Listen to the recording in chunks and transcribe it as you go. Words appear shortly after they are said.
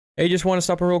Hey, just want to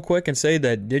stop real quick and say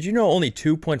that, did you know only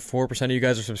 2.4% of you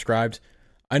guys are subscribed?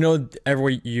 I know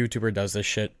every YouTuber does this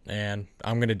shit, and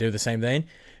I'm going to do the same thing,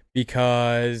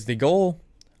 because the goal,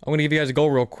 I'm going to give you guys a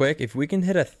goal real quick. If we can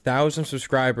hit 1,000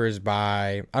 subscribers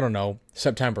by, I don't know,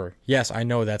 September. Yes, I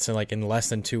know that's in less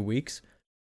than 2 weeks.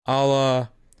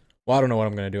 Well, I don't know what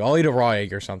I'm going to do. I'll eat a raw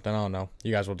egg or something. I don't know.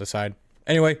 You guys will decide.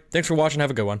 Anyway, thanks for watching. Have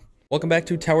a good one. Welcome back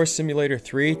to Tower Simulator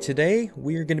 3. Today,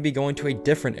 we are going to be going to a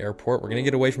different airport. We're going to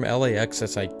get away from LAX,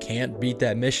 since I can't beat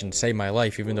that mission, save my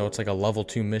life, even though it's like a level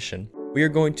 2 mission. We are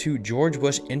going to George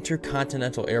Bush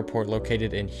Intercontinental Airport,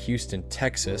 located in Houston,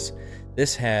 Texas.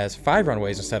 This has 5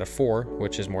 runways instead of 4,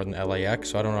 which is more than LAX,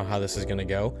 so I don't know how this is going to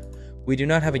go. We do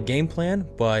not have a game plan,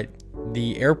 but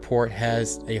the airport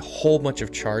has a whole bunch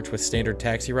of charts with standard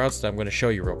taxi routes that I'm going to show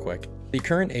you real quick. The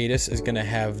current ATC is going to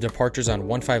have departures on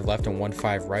 15 left and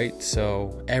 15 right,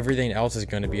 so everything else is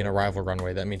going to be an arrival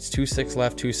runway. That means 26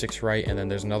 left, 26 right, and then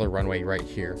there's another runway right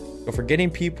here. So for getting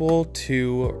people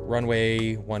to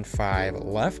runway 15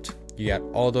 left, you got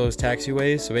all those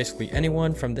taxiways. So basically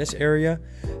anyone from this area,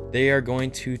 they are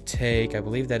going to take, I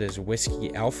believe that is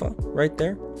Whiskey Alpha right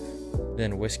there,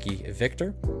 then Whiskey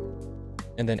Victor,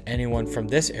 and then anyone from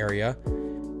this area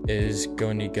is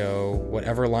going to go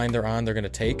whatever line they're on, they're going to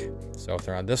take. So if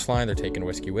they're on this line, they're taking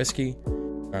Whiskey Whiskey.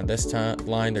 If they're on this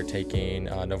line, they're taking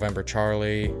November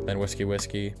Charlie, then Whiskey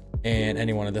Whiskey. And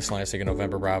anyone on this line is taking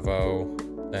November Bravo,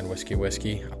 then Whiskey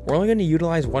Whiskey. We're only going to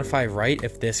utilize 15 right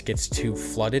if this gets too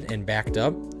flooded and backed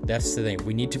up. That's the thing.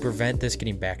 We need to prevent this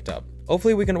getting backed up.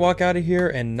 Hopefully we can walk out of here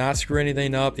and not screw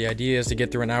anything up. The idea is to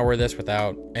get through an hour of this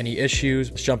without any issues.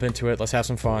 Let's jump into it. Let's have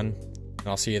some fun. And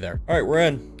I'll see you there. All right, we're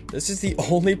in. This is the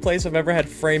only place I've ever had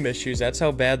frame issues. That's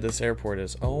how bad this airport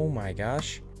is. Oh my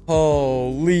gosh.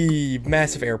 Holy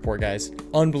massive airport, guys.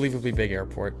 Unbelievably big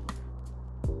airport.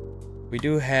 We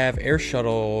do have Air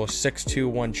Shuttle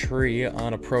 621 Tree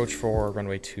on approach for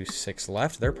runway 26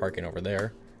 left. They're parking over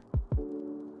there.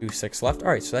 26 left. All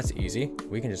right, so that's easy.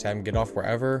 We can just have them get off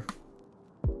wherever.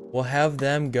 We'll have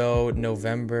them go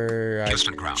November.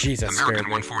 Houston ground. Jesus.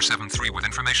 American 1473 with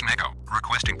information echo.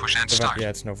 Requesting push and start. Yeah,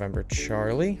 it's November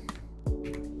Charlie.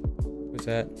 Who's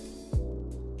that?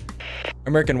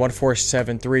 American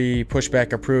 1473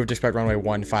 pushback approved. Expect runway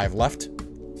 15 left.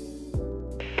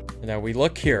 Now we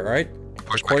look here, all right?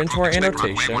 According to our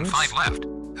annotations. Runway 15 left.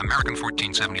 American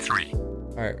 1473.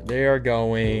 All right, they are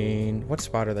going. What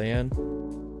spot are they in?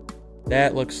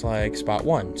 That looks like spot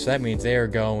 1. So that means they are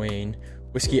going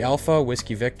Whiskey Alpha,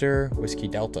 Whiskey Victor, Whiskey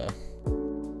Delta.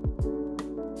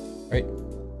 Right?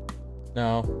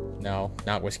 No,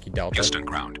 not Whiskey Delta. Houston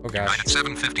ground. Oh gosh. United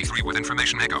 753 with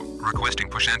information echo. Requesting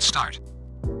push and start.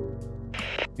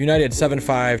 United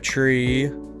 75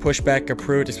 Tree, pushback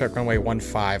approved. Expect runway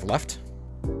 15 left.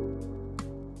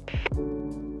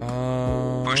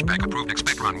 Pushback approved.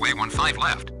 Expect runway 15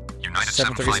 left. United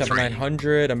 737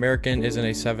 900. American is in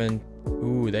a 7.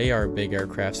 Ooh, they are a big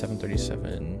aircraft.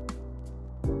 737.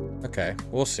 Okay,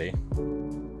 we'll see.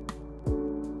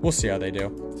 We'll see how they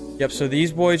do. Yep, so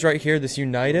these boys right here, this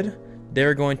United,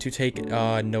 they're going to take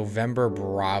November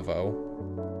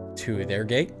Bravo to their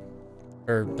gate.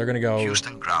 Or they're going to go.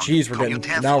 Houston ground. Geez, we're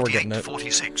getting. Now we're getting it.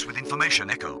 46 with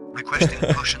information echo. Requesting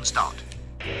push and start.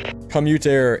 Commute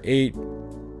Air 8.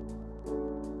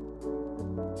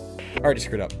 Already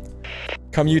screwed up.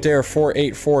 Commute Air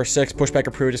 4846. Pushback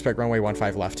approved. Expect runway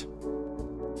 15 left.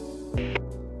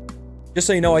 Just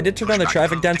so you know, I did turn down the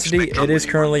traffic density. It is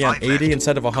currently on 80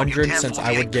 instead of 100, since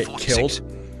I would get killed.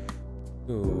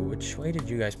 Ooh, which way did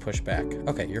you guys push back?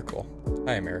 Okay, you're cool.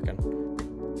 Hi, American.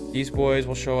 These boys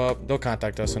will show up. They'll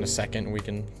contact us in a second, and we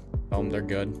can tell them they're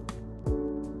good.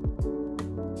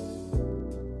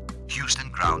 Houston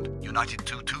ground. United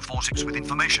 2246 with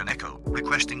information echo.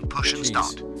 Requesting push and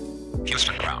start.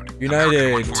 Houston ground.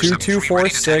 United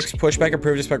 2246. Pushback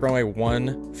approved. Expect runway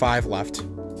 15 left.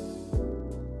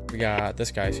 We got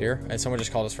this guy's here, and someone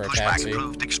just called us for a taxi.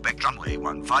 Approved, expect runway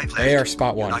 15 left. They are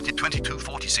spot 1. United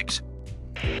 2246.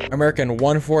 American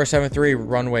 1473,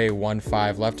 runway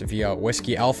 15 left via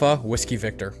Whiskey Alpha, Whiskey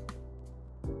Victor.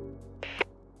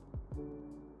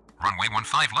 Runway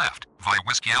 15 left via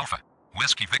Whiskey Alpha,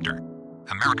 Whiskey Victor.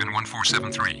 American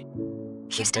 1473.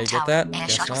 Houston They get Tower, that? Air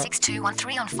Guess Shuttle not.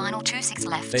 6213 on final 26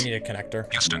 left. They need a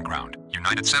connector. Houston ground.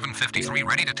 United 753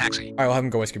 ready to taxi. All right, we'll have them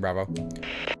go Whiskey Bravo.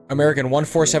 American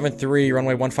 1473,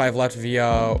 runway 15 left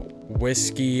via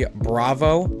Whiskey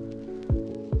Bravo,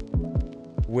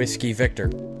 Whiskey Victor.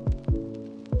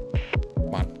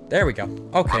 Come on. There we go.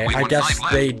 Okay, Runway I guess 15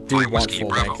 they left do via want Whiskey full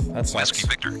Bravo, length. That sucks. Whiskey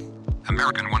Victor.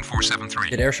 American 1473.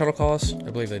 Did Air Shuttle call us? I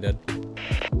believe they did.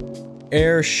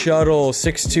 Air Shuttle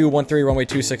 6213, runway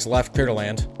 26 left, clear to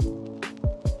land.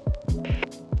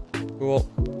 Cool.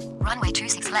 Runway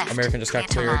 26 left. American just got Clear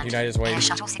to cleared. land. United is waiting. Air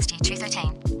Shuttle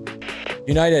 6213.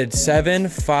 United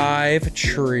 75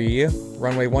 tree.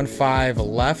 Runway 15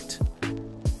 left.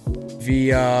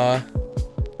 Via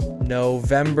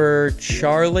November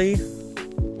Charlie.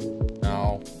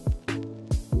 No.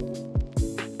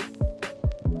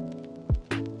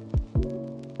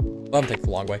 Let him take the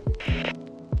long way.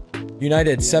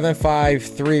 United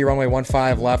 753, runway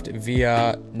 15 left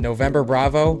via November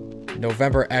Bravo,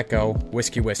 November Echo,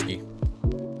 Whiskey Whiskey.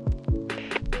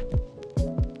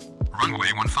 Runway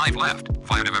 15 left,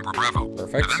 via November Bravo.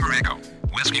 Perfect. November Echo,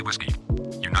 Whiskey Whiskey.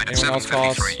 United Anyone else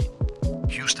calls?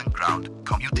 753. Houston ground.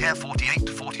 Commute Air 48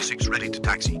 to 46 ready to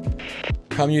taxi.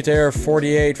 Commute Air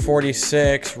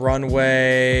 4846,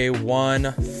 runway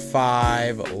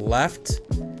 15 left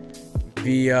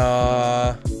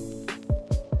via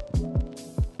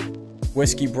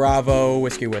Whiskey Bravo,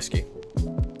 Whiskey Whiskey.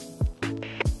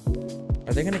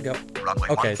 Are they gonna go? Runway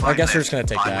Okay, 15 I guess we're left, just gonna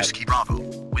take via that. Whiskey Bravo,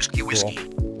 Whiskey Whiskey.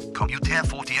 Commute Air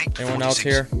 48 to Anyone 46. else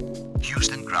here?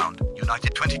 Houston ground.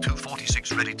 United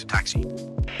 2246 ready to taxi.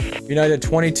 United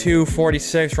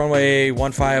 2246, runway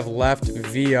 15 left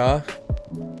via.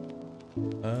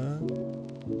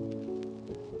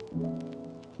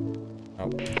 Oh.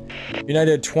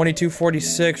 United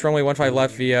 2246, runway 15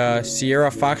 left via Sierra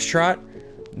Foxtrot,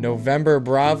 November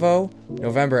Bravo,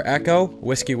 November Echo,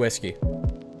 Whiskey Whiskey.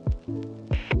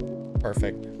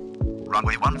 Perfect.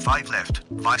 Runway 15 left,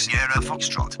 via Sierra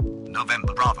Foxtrot,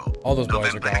 November Bravo. All those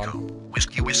boys November are gone. Echo,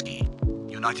 Whiskey Whiskey.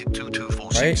 United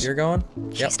 2246. Right? You're going?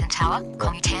 Yep. Houston Tower,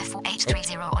 Commute Air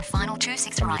 4830 on final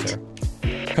 26 right.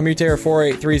 Commute Air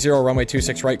 4830, runway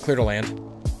 26 right, clear to land.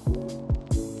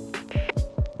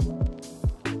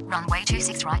 Runway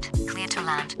 26 right, clear to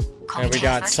land. And Commute we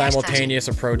Air got 3830. simultaneous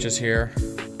approaches here.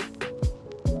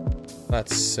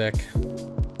 That's sick.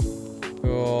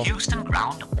 Cool. Houston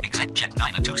ground, exec jet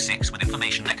 926 with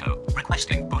information echo,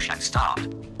 requesting push and start.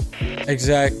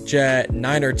 Exec jet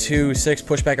 926,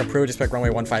 pushback approved, expect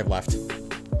runway 15 left.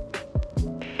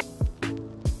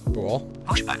 Cool.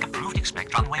 Pushback approved,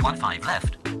 expect runway 15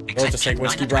 left. We'll just take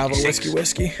Whiskey Bravo, Whiskey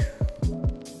Whiskey.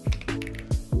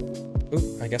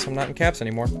 Oop, I guess I'm not in caps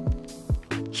anymore.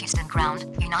 Houston ground,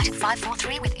 United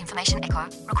 543 with information echo,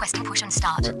 requesting push and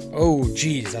start. Oh,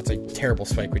 geez, that's a terrible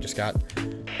spike we just got.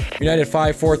 United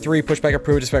 543, pushback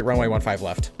approved, expect runway 15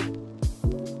 left.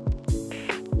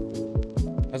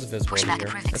 How's the visibility Pushback here?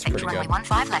 approved, That's expect pretty runway good.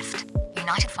 15 left.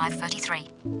 United 533.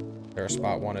 There's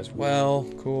spot one as well.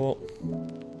 Cool.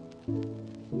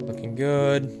 Looking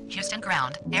good. Houston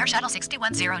ground, Air Shuttle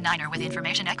 6109er with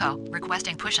information echo,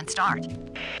 requesting push and start.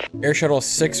 Air Shuttle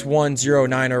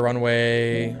 6109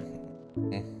 runway.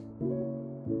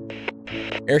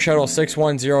 Air Shuttle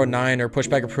 6109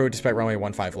 pushback approved, expect runway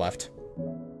 15 left.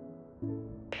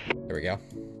 There we go.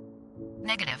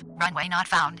 Negative, runway not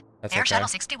found. That's Air okay. Shuttle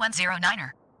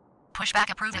 6109er.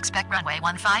 Pushback approved, expect runway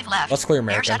 15 left. Let's clear Air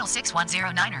American. Shuttle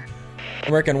 6109er.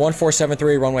 American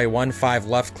 1473, runway 15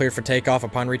 left, cleared for takeoff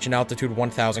upon reaching altitude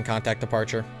 1000, contact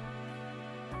departure.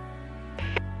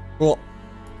 Cool.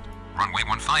 Runway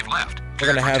 15 left. We're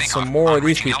gonna have some more of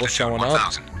these people showing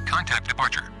up. Contact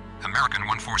departure. American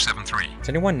 1473. Has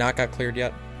anyone not got cleared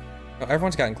yet? No,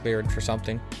 everyone's gotten cleared for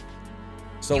something.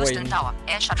 Still Houston waiting. Tower,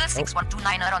 Air Shuttle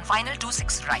 6129er on final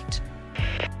 26 right.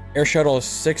 Air Shuttle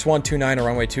 6129,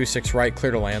 runway 26 right,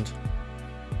 clear to land.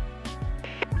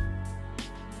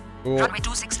 Cool. Runway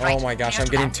 26 right. Oh my gosh, clear I'm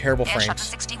to getting land. terrible Air Shuttle frames.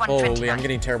 6129. Holy, I'm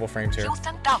getting terrible frames here.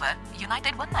 Houston Tower,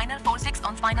 United 1946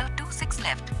 on final 26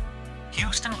 left.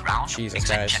 Houston ground, Jesus,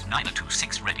 exec guys. jet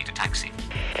 926 ready to taxi.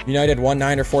 United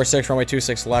 1946, runway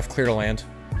 26 left, clear to land.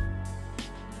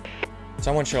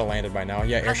 Someone should have landed by now.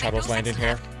 Yeah, Air Runway Shuttle's 26 landing here.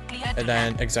 left, clear to And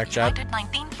then land. exec jet. United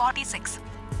 1946.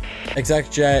 Exec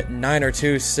jet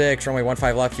 926, runway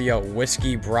 15 left via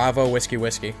Whiskey Bravo, Whiskey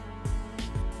Whiskey.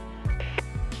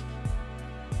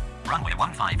 Runway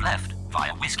 15 left,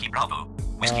 via Whiskey Bravo,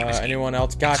 Whiskey Whiskey. Anyone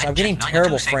else? Gosh, Exec I'm getting jet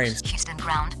terrible 926. frames. Houston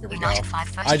ground, Here we United go.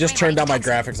 533. I just turned down my ready to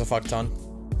taxi. graphics a fuck ton.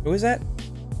 Who is that?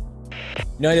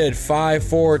 United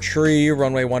 54 tree,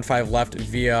 runway 15 left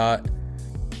via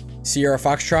Sierra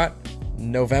Foxtrot,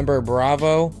 November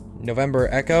Bravo, November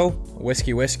Echo,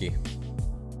 Whiskey Whiskey.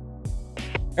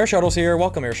 Air Shuttle's here.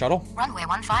 Welcome, Air Shuttle. Runway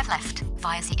 15 left,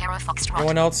 via Sierra Foxtrot.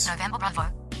 Anyone else? November Bravo,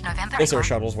 November This Echo, Air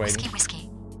Shuttle's waiting. Whiskey Whiskey.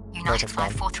 United Perfect,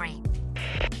 fine.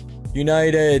 543.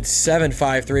 United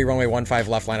 753, runway 15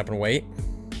 left, line up and wait.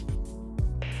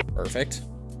 Perfect.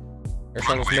 Air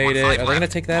Shuttle's Runway made it. 15 Are they going to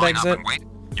left. take that Line up exit? and wait.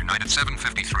 United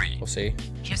 753. We'll see.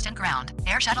 Houston ground,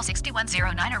 Air Shuttle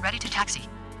 6109er ready to taxi.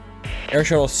 Air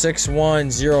Shuttle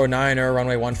 6109,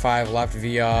 runway 15 left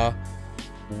via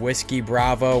Whiskey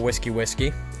Bravo, Whiskey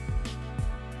Whiskey.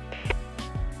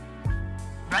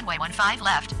 5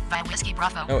 left, via Whiskey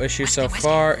Bravo. No issues so Requesting whiskey.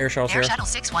 far. Air shuttle's Air here. Shuttle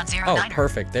 6109er. Oh,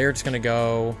 perfect. They're just gonna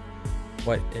go.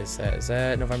 What is that? Is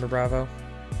that November Bravo?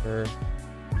 Or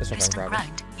this November Houston Bravo?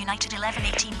 ground, United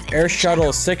 1118 with Air information shuttle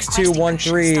echo. 6213,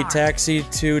 Requesting push and taxi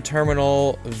to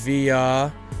terminal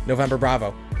via November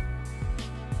Bravo.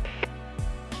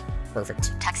 Perfect.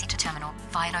 start. Taxi to terminal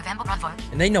via November Bravo.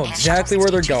 And they know Air exactly shuttle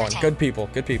where they're going. 6213. Good people.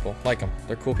 Good people. Like them.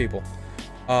 They're cool people.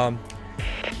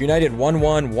 United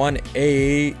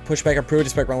 1118, pushback approved.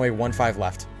 Expect runway 15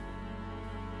 left.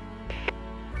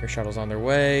 Air shuttle's on their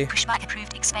way. Pushback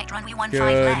approved. Expect runway 15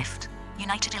 Good. left.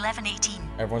 United 1118.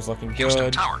 Everyone's looking Houston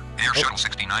good. Tower, Air Shuttle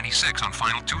 6096 on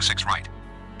final 26 right.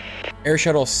 Air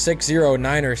shuttle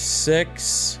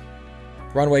 6096,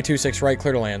 runway 26 right,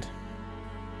 clear to land.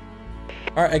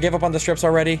 All right, I gave up on the strips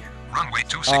already. Runway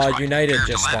 26 right. United Cleared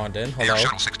to just land. spawned in. Air Hello.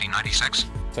 Shuttle 6096.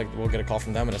 Looks like we'll get a call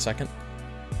from them in a second.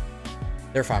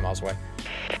 They're 5 miles away.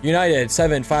 United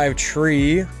 75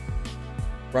 tree.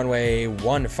 Runway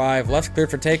 15 left,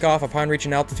 cleared for takeoff. Upon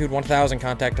reaching altitude 1000,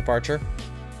 contact departure.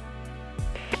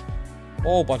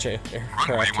 Whole bunch of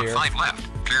Runway aircraft here. 15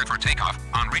 left. Cleared for takeoff.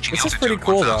 On reaching This is altitude pretty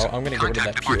cool, though. 1000, I'm gonna get rid of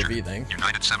contact that departure. POV thing.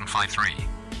 United 753.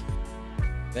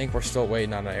 I think we're still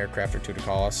waiting on an aircraft or two to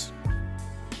call us.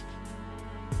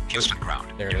 Houston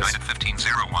ground. There it is. United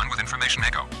 1501 with information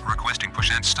echo. Requesting push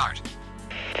and start.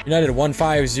 United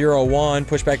 1501,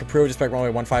 pushback approved. Expect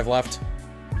runway 15 left.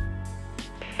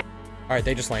 All right,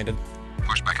 they just landed.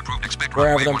 Pushback approved. Expect We're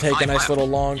runway having them take a 15 nice left. little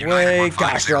long United way.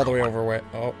 Gosh, they're all the way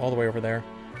 1501. over. All the way over there.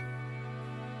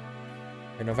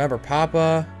 Okay, November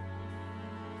Papa.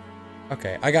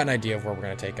 Okay, I got an idea of where we're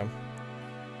gonna take them.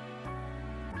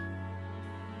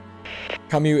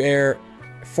 Commute Air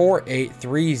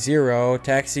 4830,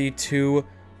 taxi to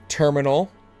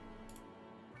terminal.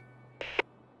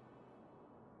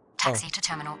 Taxi to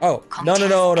terminal. Oh, no.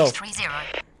 Commutair 30.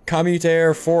 Commute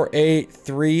Air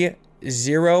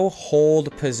 4830,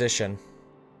 hold position.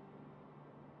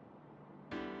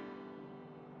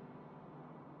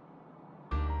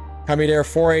 Commute Air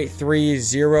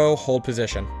 4830, hold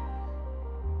position.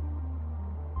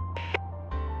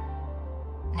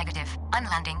 Negative.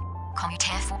 Unlanding.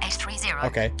 Commutair 4830.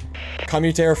 Okay.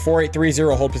 Commute Air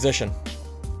 4830, hold position.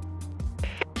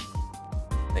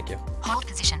 Thank you. Hold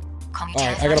position.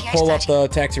 Commutair Alright, I gotta pull up 3830.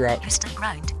 the taxi route. Houston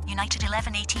ground. United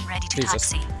 1118 ready to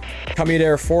Jesus. taxi. Commute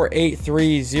Air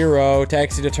 4830,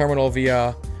 taxi to terminal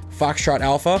via Foxtrot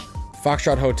Alpha,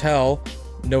 Foxtrot Hotel,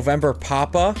 November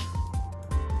Papa,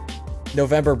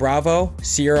 November Bravo,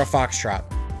 Sierra Foxtrot.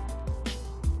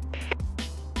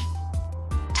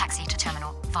 Taxi to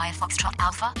terminal via Foxtrot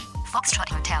Alpha, Foxtrot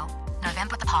Hotel,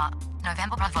 November Papa,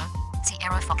 November Bravo,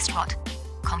 Sierra Foxtrot.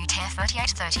 Commutair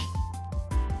 3830.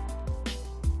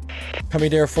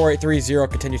 Commute Air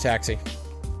 4830, continue taxi.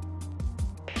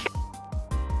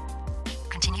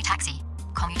 Continue taxi.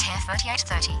 Commutair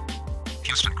 3830.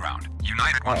 Houston ground.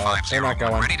 United They're not 150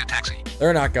 going. ready to taxi.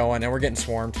 They're not going, and we're getting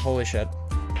swarmed. Holy shit.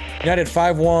 United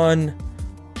 51.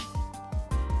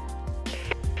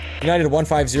 United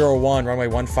 1501, runway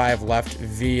 15 left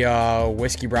via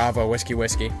Whiskey Bravo, Whiskey. We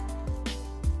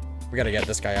gotta get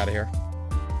this guy out of here.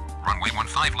 Runway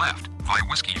 15 left. Via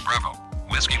Whiskey Bravo.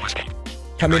 Whiskey.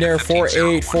 Commute Air United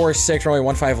 1501. 4846,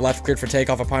 runway 15 left, cleared for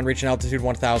takeoff upon reaching altitude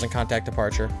 1000, contact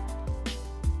departure.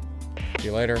 See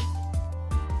you later.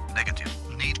 Negative.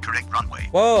 Need correct runway.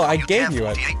 Whoa, I Commutair gave you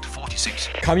it. 4846.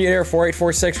 Commute Air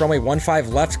 4846, runway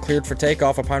 15 left, cleared for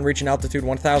takeoff upon reaching altitude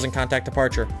 1000, contact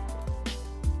departure.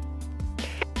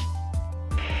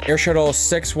 Air Shuttle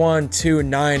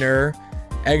 6129er,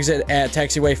 exit at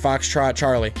taxiway Foxtrot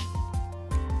Charlie.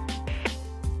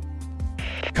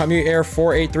 Commute Air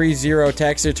 4830,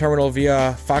 taxi to terminal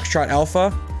via Foxtrot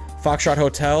Alpha, Foxtrot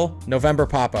Hotel, November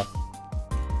Papa.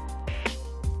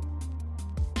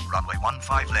 Runway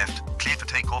 15 left. Clear for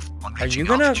takeoff. On Are reaching you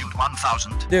gonna- altitude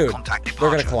 1000. Dude, Contact they're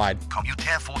departure. gonna collide.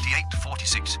 Commutair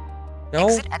 4846. No?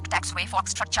 Exit at taxiway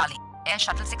Foxtrot Charlie. Air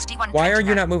Shuttle 6129. Why are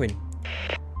you not moving?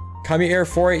 Commute Air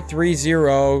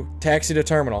 4830, taxi to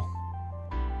terminal.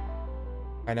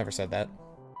 I never said that.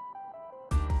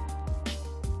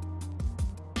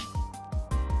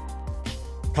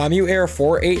 Commute Air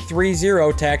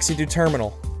 4830, taxi to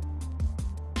terminal.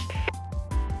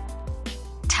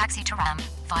 Taxi to Ram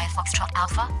via Foxtrot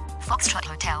Alpha, Foxtrot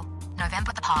Hotel,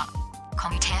 November Papa.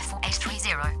 Commutair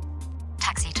 4830.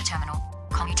 Taxi to terminal.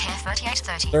 Commutair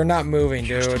 3830. They're not moving,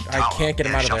 dude. Houston I Tower, can't get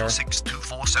them Air out of Shuttle there.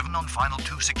 6247 on final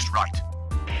 26 right.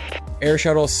 Air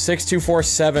Shuttle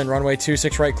 6247, runway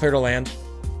 26 right, clear to land.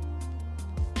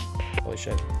 Holy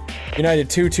shit. United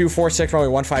 2246,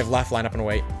 runway 15 left, line up and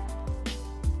wait.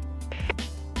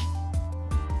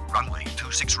 Runway 26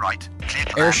 26 right. Clear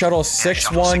to Air land. Shuttle Air Shuttle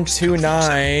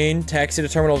 6129, taxi to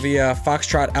terminal via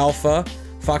Foxtrot Alpha,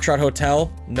 Foxtrot Hotel,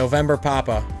 November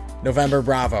Papa, November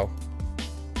Bravo.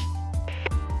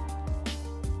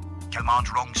 Command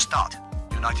wrong start.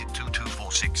 United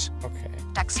 2246. Okay.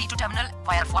 Taxi to terminal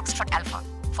via Foxtrot Alpha.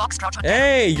 Foxtrot Hotel.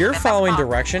 Hey, you're November following Park,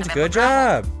 directions. November Good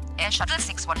Bravo. job. Air Shuttle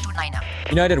 6129er.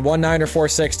 United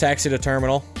 1946, taxi to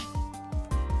terminal.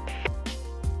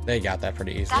 They got that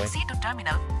pretty easily. Taxi to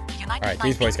terminal. United All right,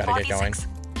 these boys gotta get going.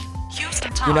 1946.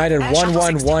 Houston Tower. United Air Shuttle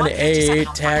 1118, 6157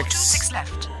 on tax. 26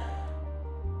 left.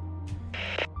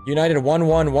 United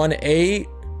 1118,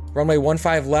 runway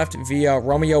 15 left via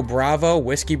Romeo Bravo,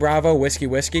 Whiskey Bravo, Whiskey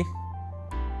Whiskey.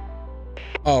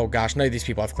 Oh gosh, none of these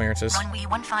people have clearances. Runway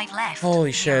 15 left.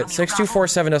 Holy via shit, Romeo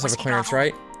 6247 does Bravo, have a clearance, Whiskey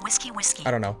right? Bravo, Whiskey Whiskey.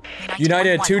 I don't know.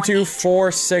 United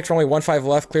 2246, runway 15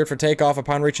 left, cleared for takeoff.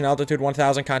 Upon reaching altitude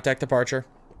 1000, contact departure.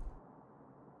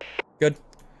 Good.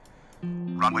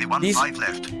 Runway 15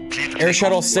 left. Clear to Air takeoff.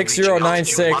 Shuttle Reaching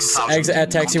 6096, altitude 1000. exit at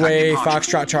taxiway Contact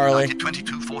Foxtrot Charlie. United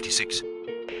 2246.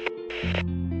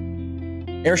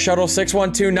 Air Shuttle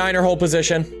 6129er, hold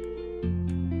position.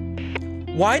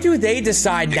 Why do they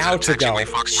decide now to go?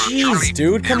 Jeez,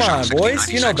 dude, come on, boys.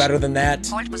 You know better than that.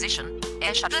 Hold position.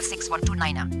 Air Shuttle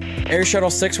 6129er. Air Shuttle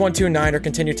 6129er,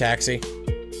 continue taxi.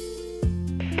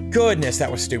 Goodness,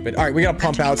 that was stupid. All right, we gotta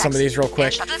pump out some of these real Air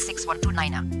quick. Shuttle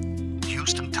 6129er.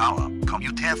 Houston Tower.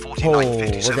 Commute Air Oh,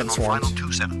 4957 we're getting on swarmed. final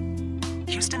 27.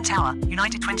 Houston Tower.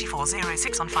 United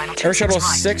 2406 on final Air 26 Shuttle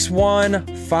right.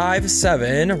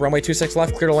 6157, runway 26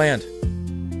 left, clear to land.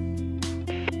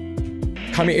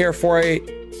 Commute Air 48.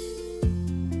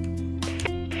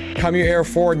 Commute Air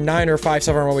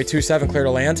 4957, runway 27, clear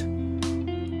to land.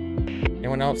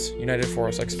 Anyone else? United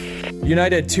 406.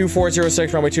 United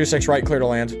 2406, runway 26 right, clear to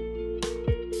land.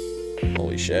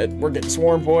 Holy shit, we're getting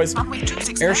swarmed, boys. Runway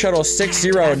 26 Air left. Shuttle Air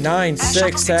 6096,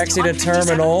 Shuttle taxi to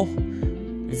 6157. terminal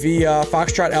via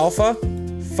Foxtrot Alpha,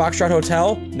 Foxtrot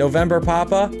Hotel, November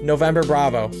Papa, November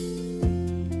Bravo.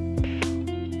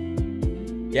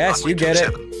 Yes, Runway you get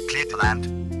it. 27. Clear to land.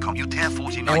 Commute Air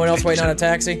 4957. Anyone else waiting on a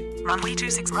taxi? Runway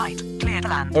 26 right. Clear to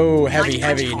land. Oh, heavy,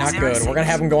 United heavy, not good. 2406. We're gonna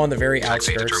have them go on the very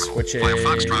Taxi to outskirts, terminal which via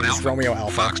Foxtrot is Alpha, Romeo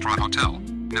Alpha. Foxtrot Hotel,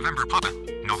 November Papa,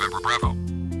 November Bravo.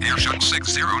 Air Shuttle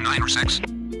 6096.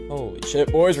 Holy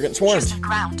shit, boys, we're getting swarmed. Houston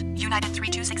ground. United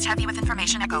 326 heavy with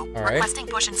information echo. All right. Requesting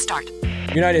push and start.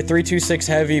 United 326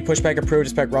 heavy, pushback approved,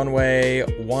 expect runway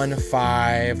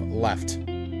 15 left.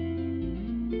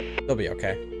 They'll be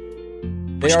okay.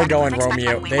 They are Pushback going approved, expect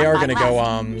Romeo. runway They are 15 gonna go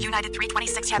left. United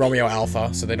 326 heavy. Romeo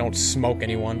Alpha, so they don't smoke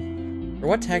anyone. Or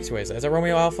what taxiway is that? Is that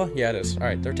Romeo Alpha? Yeah, it is. All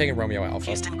right, they're taking Romeo Alpha.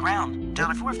 Houston ground.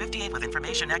 Delta 458 with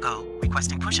information echo.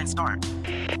 Requesting push and start.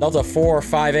 Delta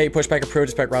 458, pushback approved,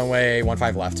 expect runway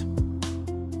 15 left.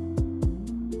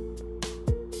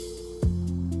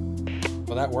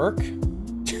 Will that work?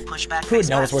 Pushback. Who face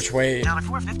knows west. which way Delta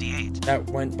 458. that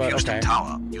went, but Houston okay.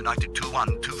 Tower. United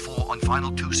 2124 on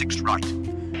final 26 right.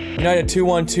 United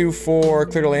 2124,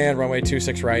 clear to land, runway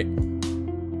 26 right.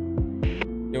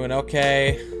 Doing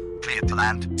okay. Cleared to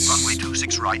land. Runway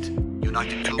 26 right.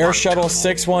 United 2124. Air Shuttle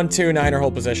 6129er,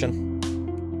 hold position.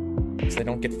 So they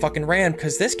don't get fucking rammed,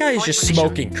 because this guy is Hold just position.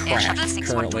 smoking Air crack Shuttle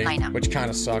currently, 6129er. which kind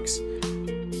of sucks.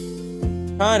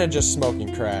 Kind of just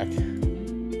smoking crack.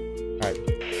 Alright.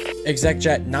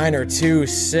 ExecJet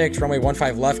 926, runway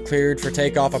 15 left, cleared for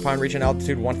takeoff upon reaching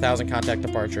altitude 1000, contact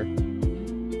departure.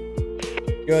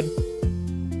 Good.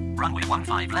 Runway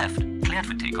 15 left. Cleared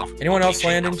for takeoff. Anyone else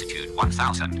Reaching landing? Altitude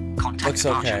 1000. Contact Looks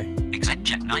departure. okay.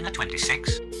 ExecJet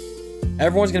 926.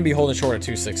 Everyone's gonna be holding short at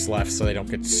 26 left so they don't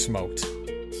get smoked.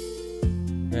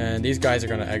 And these guys are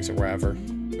gonna exit wherever.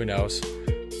 Who knows?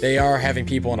 They are having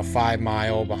people in a 5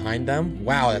 mile behind them.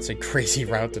 Wow, that's a crazy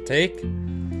route to take.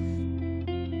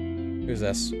 Who's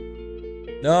this?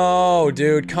 No,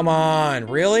 dude, come on.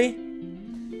 Really?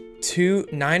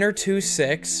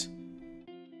 926.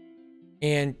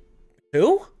 And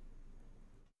who?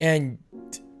 And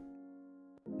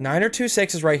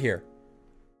 926 is right here.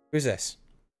 Who's this?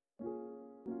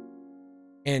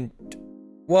 And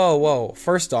whoa,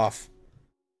 first off,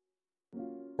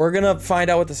 we're gonna find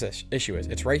out what this issue is.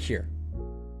 It's right here,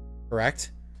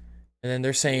 correct? And then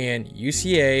they're saying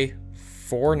UCA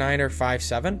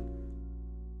 4957.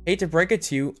 Hate to break it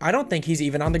to you, I don't think he's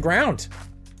even on the ground.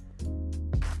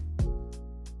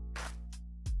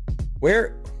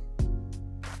 Where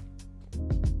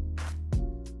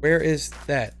is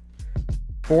that?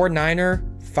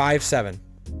 4957.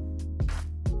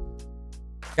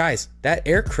 Guys, that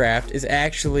aircraft is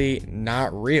actually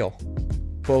not real.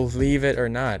 Believe it or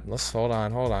not. Let's hold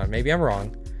on. Maybe I'm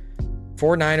wrong.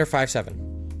 4957.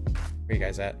 Where you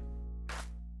guys at?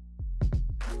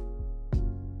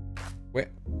 Wait,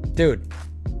 dude.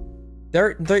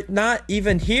 They're not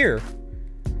even here.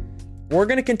 We're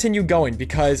gonna continue going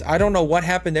because I don't know what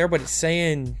happened there, but it's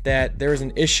saying that there's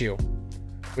an issue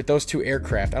with those two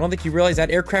aircraft. I don't think you realize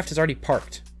that aircraft is already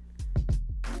parked.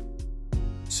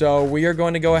 So we are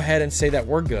going to go ahead and say that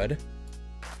we're good.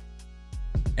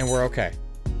 And we're okay.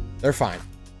 They're fine.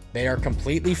 They are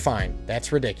completely fine.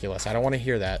 That's ridiculous. I don't want to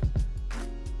hear that.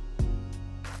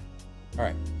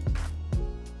 Alright.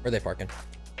 Where are they parking?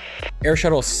 Air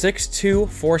Shuttle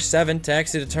 6247,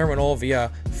 taxi to terminal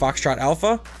via Foxtrot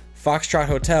Alpha, Foxtrot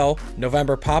Hotel,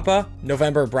 November Papa,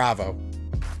 November Bravo.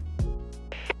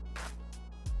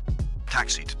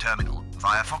 Taxi to terminal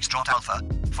via Foxtrot Alpha,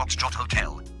 Foxtrot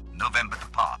Hotel, November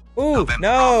Papa. Ooh, November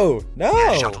no, Bravo.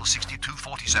 no. Air Shuttle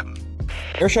 6247.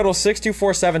 Air Shuttle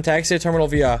 6247, taxi to terminal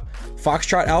via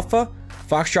Foxtrot Alpha,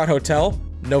 Foxtrot Hotel,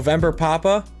 November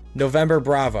Papa, November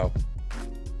Bravo.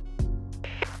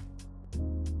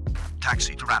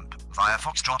 Taxi to ramp via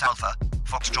Foxtrot Alpha,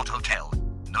 Foxtrot Hotel,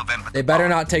 November. They better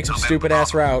Papa, not take some November stupid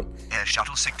ass Bravo. route. Air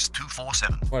Shuttle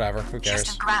 6247. Whatever, who cares?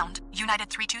 Houston ground. United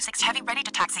 326 heavy ready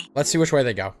to taxi. Let's see which way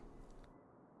they go.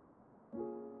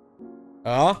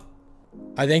 Oh,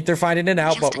 I think they're finding it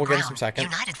out, but Houston we'll give them some ground. seconds.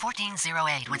 United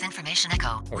 1408 with information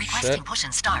echo. Oh, Requesting shit. push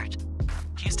and start.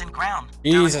 Houston ground.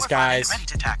 Jesus, 945 guys. ready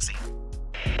to taxi.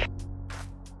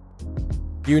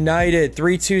 United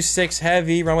 326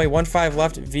 heavy, runway 15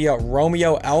 left via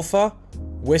Romeo Alpha,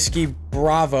 Whiskey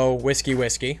Bravo, Whiskey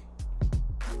Whiskey.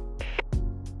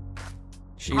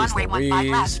 Jeez Runway 15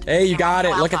 Louise. left. Hey, you via got it.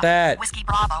 Romeo Look at Alpha, that. Whiskey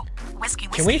Bravo. Whiskey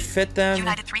Can we Whiskey. fit them?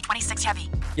 United 326 heavy.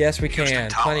 Yes, we Houston can.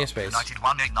 Tower, Plenty of space. United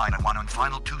 18901 on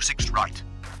final 26 right.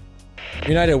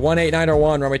 United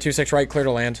 18901, runway 26 right, clear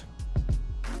to land.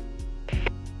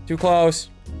 Too close.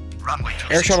 Runway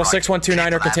 26 Air Shuttle right, 6129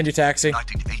 clear or to continue land. taxi.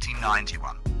 United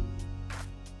 1891.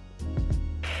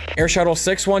 Air Shuttle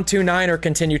 6129 or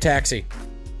continue taxi.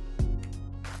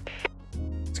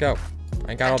 Let's go.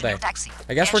 I ain't got all day. Continue taxi.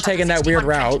 I guess Air we're Shuttle taking that weird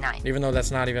route, 6129. even though that's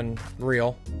not even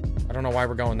real. I don't know why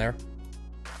we're going there.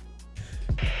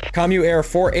 Commu Air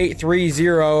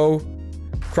 4830,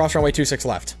 cross runway 26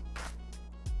 left.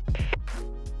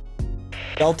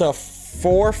 Delta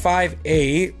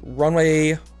 458,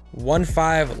 runway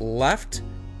 15 left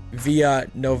via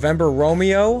November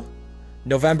Romeo,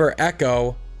 November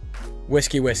Echo,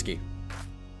 Whiskey Whiskey.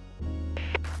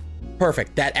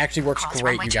 Perfect. That actually works Cross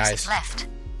great, runway you 26 guys. left.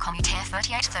 Commutair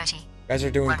 3830. You guys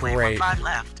are doing Runway great. 15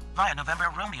 left via November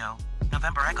Romeo.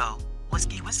 November Echo.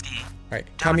 Whiskey Whiskey. All right,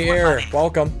 Down Commu to Air, 458.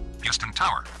 welcome. Houston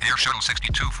Tower, Air Shuttle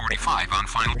 6245 on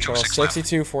final Air Shuttle 26 left.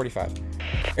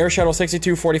 6245. Air Shuttle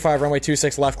 6245, runway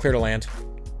 26 left, clear to land.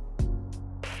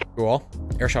 Cool.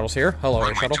 Air Shuttle's here. Hello, Air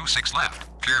Runway Shuttle. 26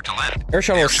 left, clear to land. Air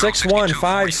Shuttle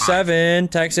 6245. 6157,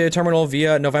 taxi to terminal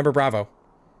via November Bravo.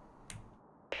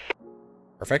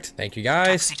 Perfect. Thank you,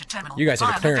 guys. Taxi to terminal You guys have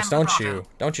a via clearance, November don't Bravo. you?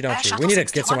 Don't you, Air don't you? Shuttle We need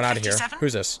to get someone out of here. 6157.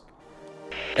 Who's this?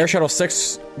 Air Shuttle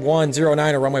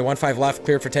 6109, or runway 15 left,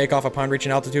 cleared for takeoff upon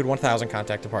reaching altitude 1000,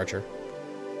 contact departure.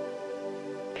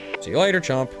 See you later,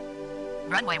 chump.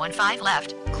 Runway 15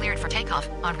 left. Cleared for takeoff.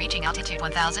 On reaching altitude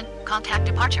 1000. Contact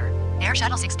departure. Air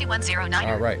Shuttle 6109.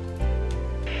 All right.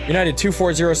 United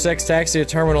 2406, taxi to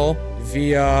terminal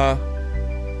via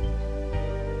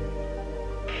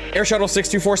Air Shuttle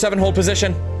 6247, hold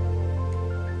position.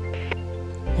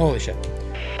 Holy shit.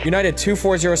 United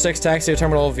 2406, taxi to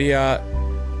terminal via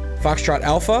Foxtrot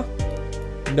Alpha,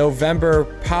 November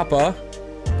Papa,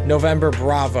 November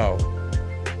Bravo.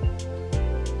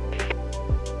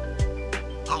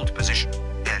 Hold position.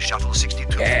 Air Shuttle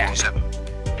 6247.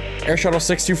 Air Shuttle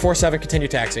 6247, continue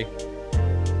taxi.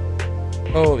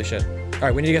 Holy shit. All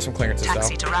right, we need to get some clearances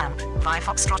Taxi though. to ramp via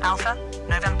Foxtrot Alpha.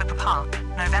 November Papa.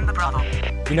 November Bravo.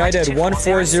 United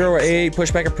 2406. 1408,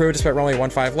 pushback approved, expect runway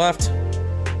 15 left.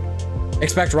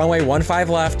 Expect runway 15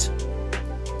 left.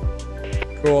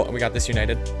 Cool, we got this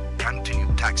United. Continue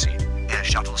taxi. Air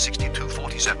Shuttle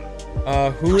 6247.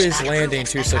 Who is landing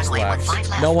 26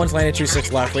 left? No one's landing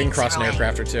 26 left. We can cross an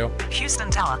aircraft or two. Houston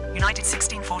Tower. United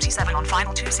 1647 on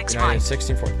final 26 United right.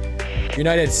 1640.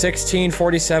 United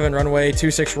 1647, runway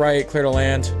 26 right, clear to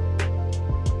land.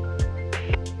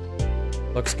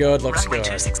 Looks good, looks Runway good.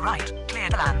 26 right. Clear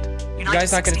to land. United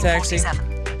guys not gonna taxi?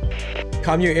 1647.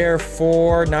 Commu Air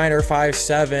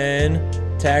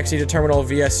 4957, taxi to terminal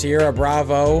via Sierra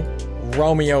Bravo,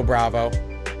 Romeo Bravo.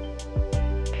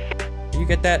 You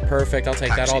get that? Perfect. I'll take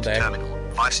that Taxi all to day. terminal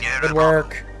via Sierra Good Bravo,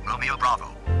 work. Romeo Bravo.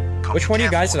 Which one of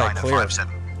you guys did I clear?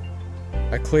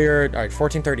 4957. I cleared. All right,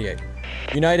 1438.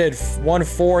 United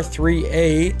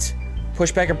 1438.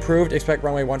 Pushback approved. Expect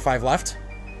runway 15 left.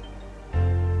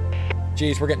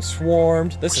 Jeez, we're getting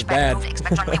swarmed. This is bad.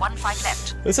 Expect runway 15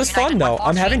 left. This is fun though.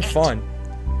 I'm having fun.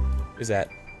 Who's that?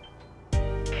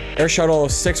 Air Shuttle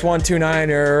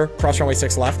 6129er, cross runway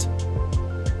 6 left.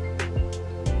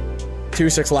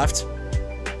 26 left.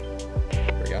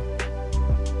 There we go.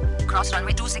 Cross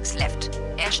runway 26 left.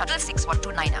 Air Shuttle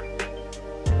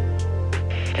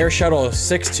 6129er. Air Shuttle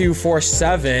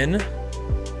 6247.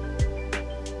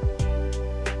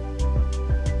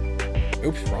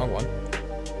 Oops, wrong one.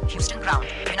 Houston ground.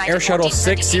 United Air Shuttle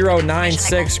 1438,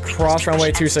 6096, information cross echo. runway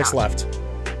Requesting 26 left.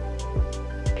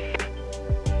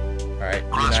 Alright,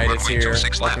 Cross United's runway here.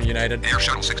 26 Welcome left. United. Air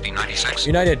Shuttle 6096.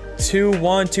 United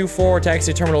 2124,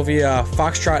 taxi terminal via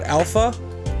Foxtrot Alpha.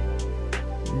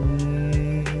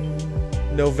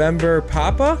 November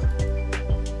Papa?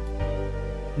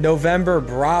 November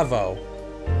Bravo.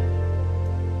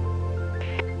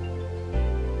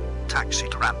 Taxi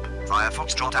to ramp via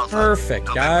Foxtrot Alpha. Perfect,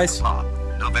 November guys. Papa,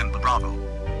 November Bravo.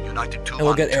 United 2 And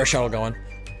we'll get Air Shuttle going.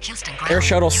 Houston ground. Air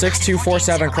Shuttle United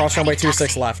 6247, cross runway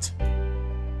 26 taxi. left.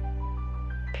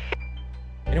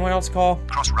 Anyone else call?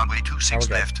 Cross runway 26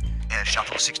 Okay. left. Air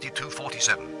Shuttle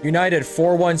 6247. United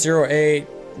 4108,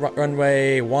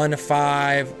 runway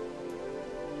 15.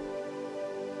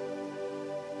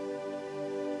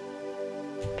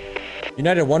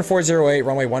 United 1408,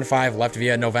 runway 15 left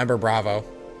via November Bravo.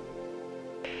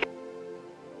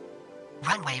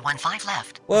 Runway 15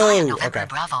 left. Whoa, Via November okay.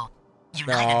 Bravo.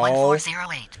 United No.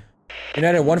 1408.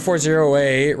 United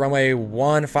 1408, runway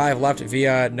 15 left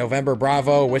via November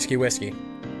Bravo, Whiskey Whiskey.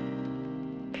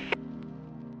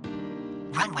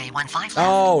 Runway 15 left.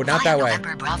 Oh, not via that way.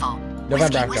 November Bravo. November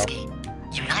Whiskey, Echo. Whiskey.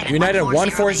 United, United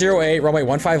 1408, runway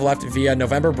 15 left via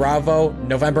November Bravo,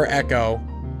 November Echo.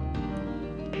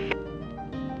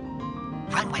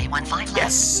 Runway 15 left.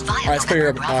 Yes. Via All right, let's clear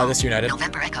November Bravo, this United.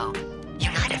 November Echo.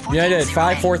 United 1408. United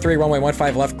 543, runway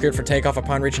 15 left, cleared for takeoff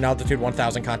upon reaching altitude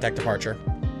 1000, contact departure.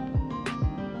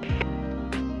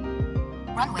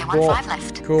 Runway 15 Cool.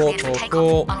 left. Cool, Cleared for cool, takeoff.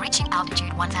 cool. On reaching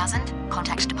altitude 1000,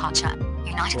 contact departure.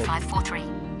 United 543.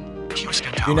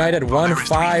 Houston Tower. United Polaris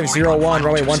 1501,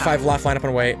 runway 341, 15 left, line up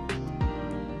and wait.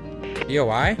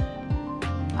 EOI?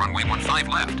 Runway 15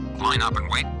 left. Line up and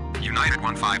wait. United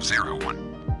 1501.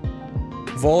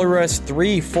 Volaris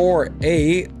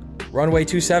 348, runway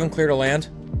 27, clear to land.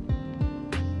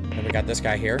 And we got this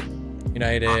guy here.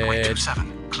 United. Runway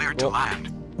 27, cleared to Whoa. land.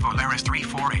 Volaris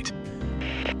 348.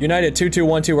 United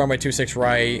 2212, runway 26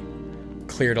 right,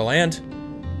 clear to land.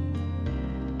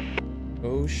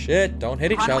 Oh shit, don't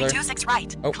hit each Runway other. 26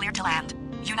 right. Oh. Clear to land.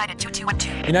 United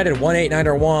 2212. United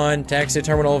 18901, taxi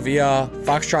terminal via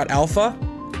Foxtrot Alpha,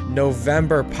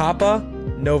 November Papa,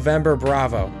 November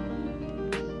Bravo.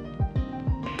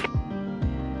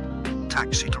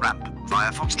 Taxi to ramp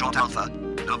via Foxtrot Alpha.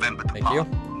 November Thank Papa,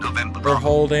 you. November We're Bravo.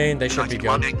 holding, they should be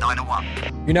United good.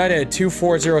 18901. United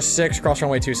 2406, cross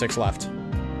runway 26 left.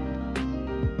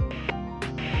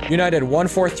 United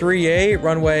 1438,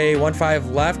 runway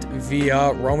 15 left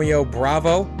via Romeo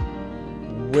Bravo,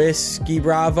 Whiskey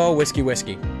Bravo, Whiskey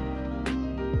Whiskey.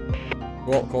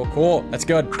 Cool, cool, cool. That's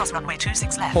good. Cross runway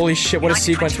 26 left. Holy shit, what a United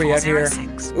sequence we have here.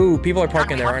 2406. Ooh, people are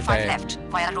parking there, Runway aren't 15 they? left.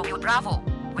 Via Romeo Bravo.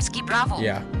 Whiskey Bravo.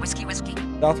 Yeah. Whiskey Whiskey.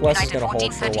 Southwest is United gonna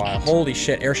hold for a while. 1438. Holy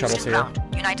shit, air shuttles Houston here.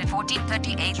 ground. United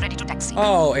 1438 ready to taxi.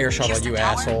 Oh, air shuttle, Houston you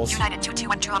Tower, assholes. United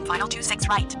 2212 on final 26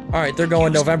 right. Alright, they're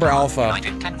going November Alpha.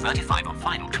 United 1035 on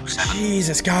final 27.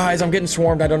 Jesus, guys, I'm getting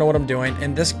swarmed. I don't know what I'm doing.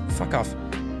 And this, fuck off.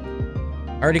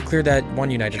 I already cleared that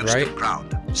one United, Houston right?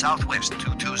 ground. Southwest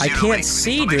 2208. I can't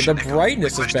see, dude. The Information echo.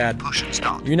 brightness is Requesting bad. Push and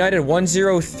start. United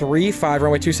 1035,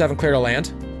 runway 27, clear to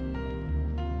land.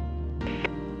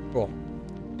 Cool.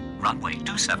 Runway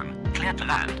 27, clear to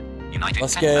land. United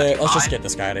Let's 1035. just get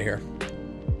this guy out of here.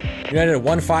 United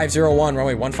 1501,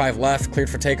 runway 15 left, cleared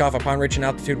for takeoff upon reaching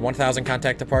altitude 1000,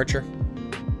 contact departure.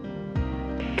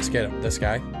 Let's get him, this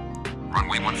guy.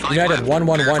 Runway 15 United left.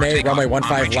 1118, Cleared for runway takeoff.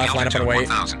 15 On reaching left, line up and altitude wait.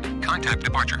 1000. Contact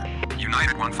departure.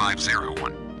 United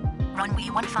 1501. Runway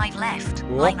 15 left.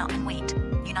 Cool. Line up and wait.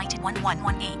 United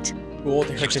 1118. Cool,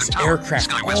 there's like Houston this Tower. aircraft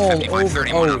Skywest all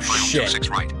 5531 over. Oh on final shit. 26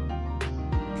 right.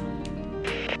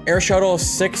 Air Shuttle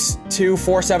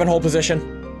 6247, hold position.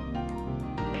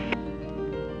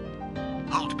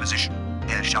 Hold position.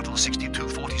 Air Shuttle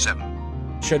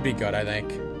 6247. Should be good, I think.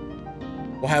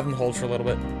 We'll have them hold for a little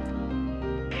bit.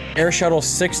 Air Shuttle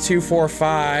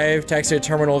 6245, taxi to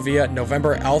terminal via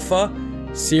November Alpha,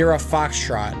 Sierra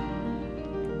Foxtrot.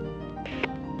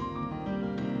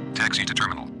 Taxi to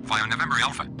terminal via November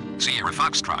Alpha, Sierra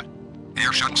Foxtrot.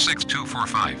 Air Shuttle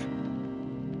 6245.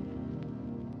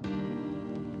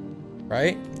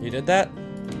 Right? You did that?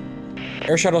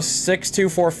 Air Shuttle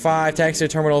 6245, taxi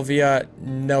to terminal via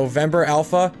November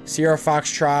Alpha, Sierra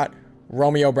Foxtrot,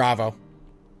 Romeo Bravo.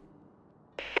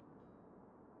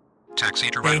 Taxi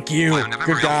to Thank Red. you. Via November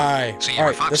Good guy. Alpha,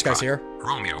 Sierra Alright, this guy's Foxtrot, here.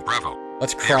 Romeo Bravo.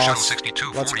 Let's Air Shuttle cross.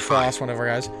 6245. Let's cross one of our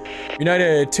guys.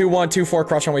 United 2124,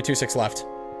 cross runway 26 left.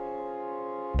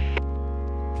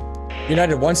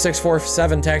 United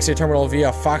 1647, taxi to terminal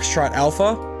via Foxtrot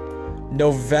Alpha,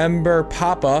 November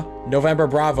Papa, November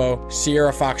Bravo,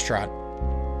 Sierra Foxtrot.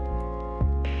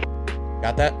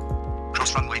 Got that?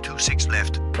 Cross runway 26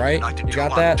 left. Right? United You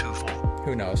got that? 2124.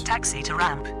 Who knows? Taxi to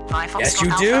ramp. Via Foxtrot Yes, you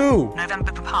Alpha, do.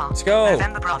 November Papa. Let's go.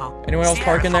 November Bravo. Anyone else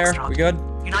Sierra parking there? Foxtrot. We good?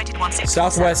 United 1647.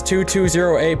 Southwest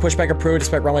 2208, pushback approved,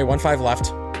 expect runway 15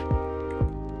 left.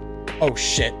 Oh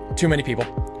shit, too many people.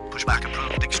 Pushback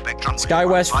approved. Expect runway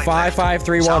Skywest 15 left.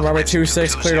 5531, runway Southwest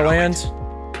 26, clear to 2208. land.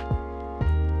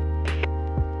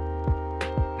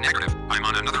 Negative. I'm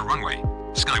on another runway.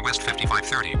 Skywest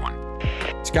 5531.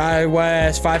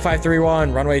 Skywest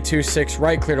 5531, runway 26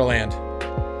 right, clear to land.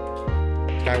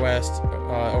 Skywest,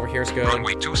 over here is good.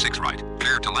 Runway 26 right.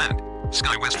 Clear to land.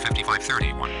 Skywest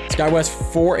 5531. Skywest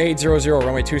 4800,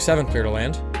 runway 27, clear to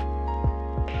land.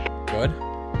 Good.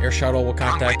 Air shuttle will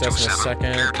Runway contact us in a 27.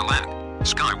 Clear second. to land.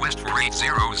 Skywest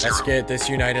 4800. Let's get this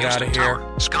United out of Houston here.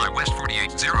 Tower. Skywest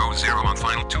 4800 on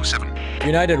final 27.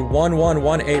 United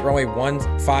 1118, runway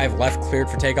 15 left, cleared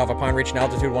for takeoff upon reaching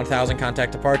altitude 1000,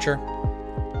 contact departure.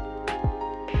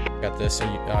 Got this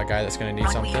guy that's gonna need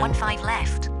Runway something. 15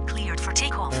 left. Cleared for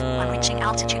takeoff. On reaching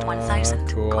altitude 1000.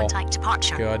 Cool. Contact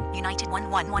departure. Good. United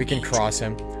 1118. We can cross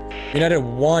him. United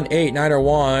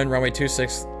 18901, runway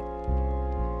 26.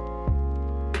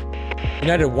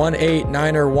 United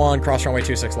 18901, cross runway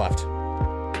 26 left.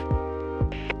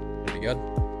 Pretty good.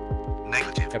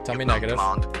 Negative. Yep, tell me You've negative.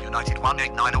 Command. United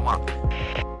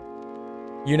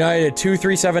 18901. United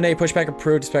 2378, pushback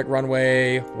approved, expect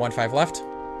runway 15 left.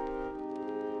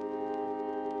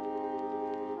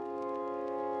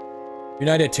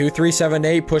 United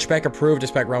 2378, pushback approved,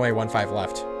 expect runway 15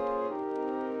 left.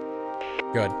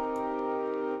 Good.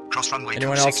 Cross runway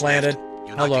Anyone 26 else landed? left.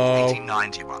 United Hello.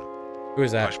 1891. Who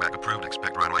is that? Pushback approved.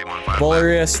 Expect runway 15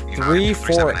 Bullarius left. United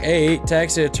 348,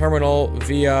 taxi to terminal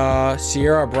via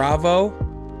Sierra Bravo,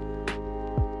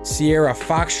 Sierra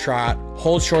Foxtrot,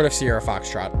 hold short of Sierra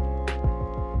Foxtrot.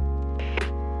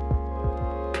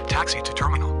 Taxi to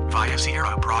terminal via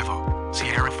Sierra Bravo.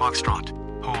 Sierra Foxtrot.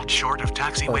 Hold short of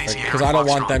taxiway Perfect, Sierra because I don't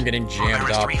want Foxtrot. them getting jammed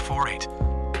Polaris up. 348.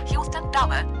 Houston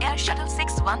Tower, Air Shuttle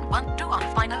 6112 on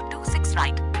final 26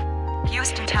 right.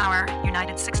 Houston Tower,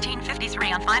 United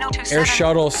 1653 on final 27. Air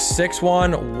Shuttle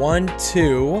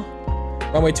 6112,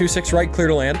 runway 26 right, clear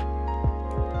to land.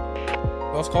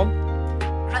 What else called?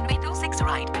 Runway 26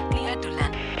 right, clear to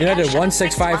land. United Air Shuttle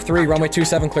 1653, runway 6112.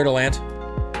 27, clear to land.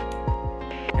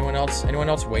 Anyone else? Anyone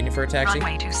else waiting for a taxi?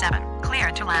 Runway 27,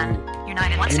 clear to land.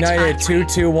 United 1653. United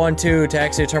 2212,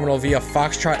 taxi to terminal via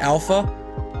Foxtrot Alpha,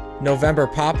 November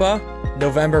Papa,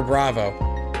 November Bravo.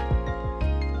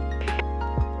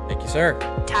 Thank you, sir.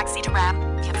 Taxi to ramp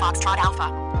via Foxtrot Alpha,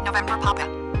 November Papa,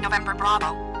 November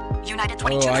Bravo, United Oh,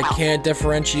 2212. I can't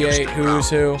differentiate Houston who's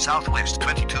who. Southwest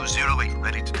 2208,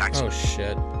 ready to taxi. Oh,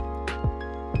 shit.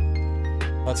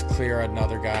 Let's clear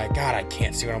another guy. God, I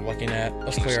can't see what I'm looking at.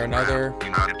 Let's clear another.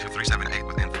 United 2378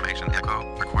 with information echo.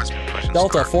 Requesting push and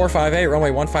Delta start. 458,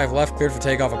 runway 15 left, cleared for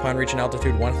takeoff upon reaching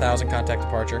altitude 1000, contact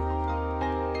departure.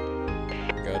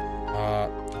 Good.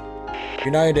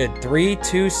 United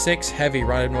 326 heavy,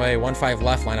 runway 15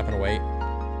 left, line up and wait.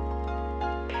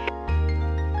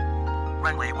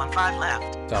 Runway 15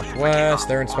 left. Southwest,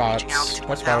 they're in On reaching spots. altitude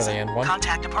What spot are they 1000. in? One?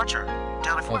 Contact departure.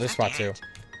 Delta Oh, this spot too. 458.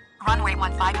 Runway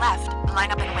 15 left.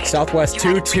 Line up and wait. Southwest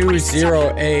United 326 heavy.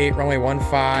 2208, runway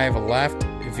 15 left,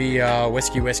 via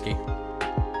Whiskey Whiskey.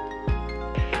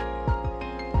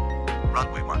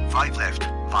 Runway 15 left,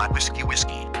 via Whiskey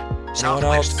Whiskey. Anyone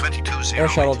Southwest else? 2208. Air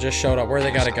shuttle just showed up. Where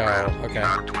they gotta Houston go? ground. Okay.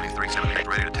 United 2378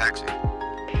 ready to taxi.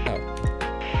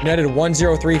 United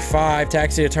 1035,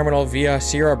 taxi to terminal via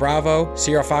Sierra Bravo,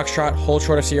 Sierra Foxtrot, hold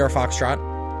short of Sierra Foxtrot.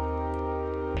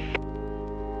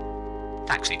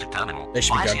 Taxi to terminal. They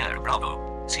should be via good. Sierra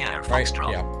Bravo. Sierra Right,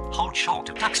 Foxtrot. yeah. Hold short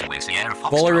of taxiway Sierra Foxtrot.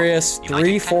 Bullarius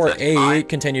United 348, 1035.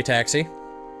 continue taxi.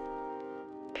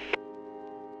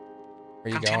 Where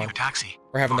you Continue going? taxi.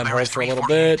 We're having them hold Polaris for a little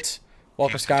 348. bit.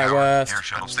 Welcome Houston Tower, SkyWest. Air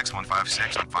Shuttle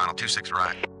 6156 on final 26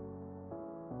 right.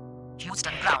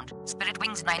 Houston ground. Spirit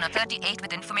Wings 938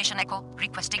 with information echo.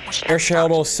 Requesting push. Air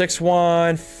shuttle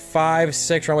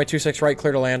 6156, runway 26 right,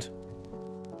 clear to land.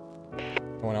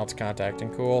 No one else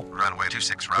contacting, cool. Runway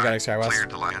 26 We got right. it, SkyWest. Cleared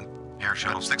to land. Air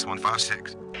Shuttle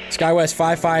 6156. SkyWest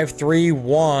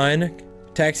 5531,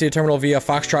 taxi to terminal via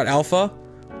Foxtrot Alpha,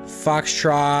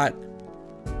 Foxtrot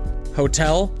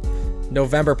Hotel,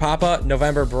 November Papa,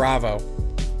 November Bravo.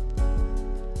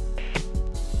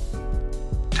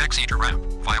 Taxi to ramp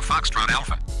via Foxtrot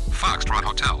Alpha, Foxtrot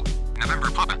Hotel,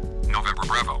 November Papa, November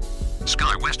Bravo,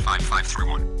 Sky West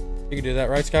 5531. You can do that,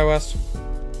 right, SkyWest?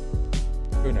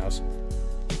 Who knows?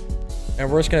 And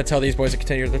we're just gonna tell these boys to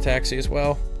continue the taxi as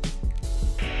well.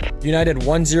 United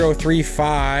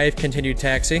 1035, continued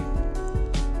taxi.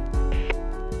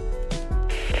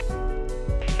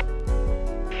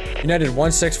 United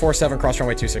 1647, cross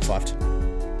runway 26 left.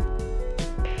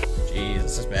 Jeez,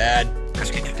 this is bad.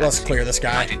 Let's clear this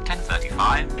guy. United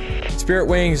 1035. Spirit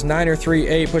Wings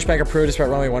 938, pushback approved, expect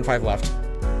runway 15 left.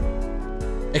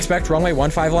 Expect runway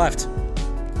 15 left.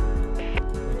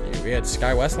 We had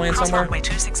Sky West land Cross somewhere. runway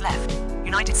 26 left.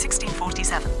 United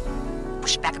 1647.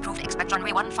 Pushback approved. Expect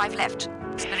runway 15 left.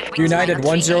 Spirit Wings United 938.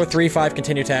 1035,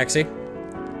 continue taxi.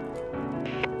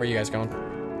 Where are you guys going?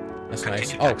 That's nice.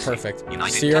 Continue Oh, taxi. perfect.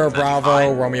 United Sierra 1035.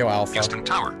 Bravo, Romeo Alpha. Houston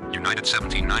Tower, United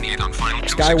 1798 on final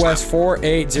 26 Sky West left.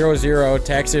 4800,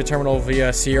 taxi to terminal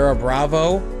via Sierra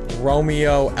Bravo,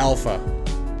 Romeo Alpha.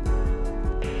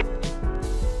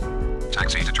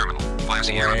 Taxi to terminal via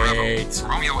Sierra Great. Bravo,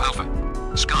 Romeo Alpha,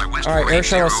 Sky West All right, Air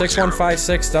Shuttle 4800.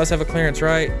 6156 does have a clearance,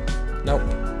 right? Nope.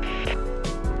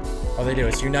 Oh, they do.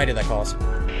 It's United that calls.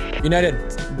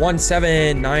 United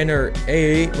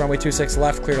 17908, runway 26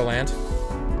 left, clear to land.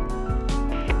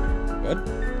 Good.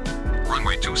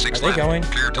 Runway 26 Are they left, going?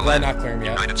 clear to Did I land. not clear 'em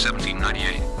yet? United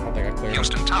 1798. I don't think I cleared them.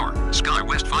 Houston Tower, Sky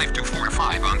West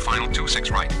 5245 on final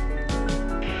 26 right.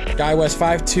 Sky West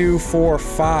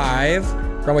 5245,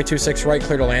 runway 26 right,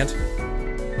 clear to land.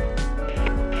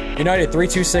 United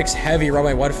 326 heavy,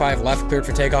 runway 15 left, cleared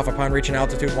for takeoff upon reaching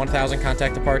altitude 1000,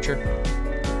 contact departure.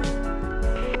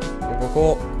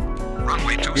 Cool.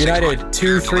 Runway 26 United right,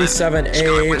 clear to land. 2378,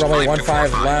 Sky West runway 15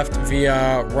 5245. left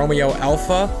via Romeo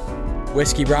Alpha,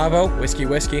 Whiskey Bravo, Whiskey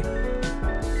Whiskey.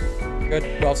 Good.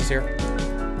 Who else is here?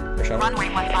 Air Shuttle. Runway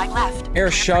 15 left.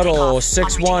 Air Shuttle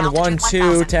Takeoff. On reaching 6112,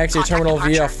 altitude taxi to 1000, terminal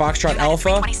contact via departure. Foxtrot United Alpha,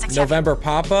 326 heavy. November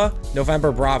Papa,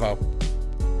 November Bravo.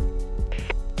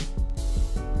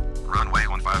 Runway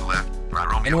 15 left.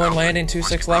 Romeo Anyone Alpha, landing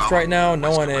 26 Whiskey left Bravo, right now? No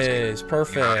Whiskey one Whiskey. is. United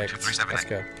Perfect. 237 Let's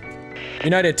go.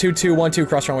 United 2212,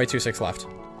 cross runway 26 left.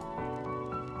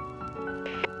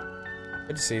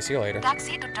 Good to see you. See you later.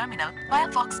 Taxi to terminal via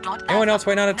Foxtrot. Anyone Alpha, else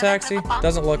waiting on a taxi? November Papa,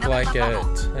 Doesn't look November like it.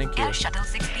 Bravo. Thank you. Air Shuttle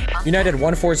 60. United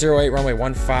 1408,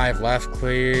 runway 15 left,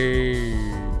 clear.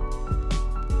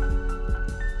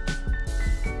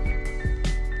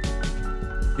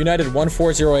 United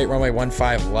 1408, runway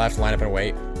 15 left, line up and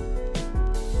wait.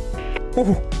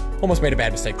 Ooh, almost made a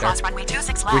bad mistake there. Cross runway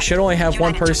 26 left. We should only have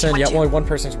one United person, yet 212. only one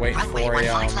person's waiting Runway for a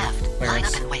 15 left. Line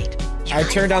clearance. up and wait. I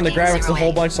United turned down the graphics a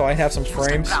whole 1408. bunch so I have some Houston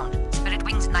frames. ground. Spirit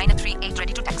Wings 938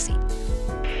 ready to taxi.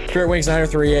 Spirit Wings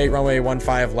 9038, runway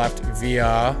 15 left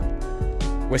via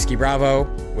Whiskey Bravo,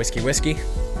 Whiskey Whiskey.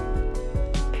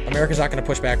 America's not going to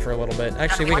push back for a little bit.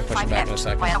 Actually, we can push them back in a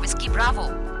second. Via Whiskey Bravo.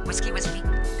 Whiskey Whiskey.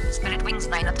 Spirit Wings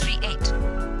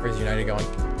 938. Where's United going?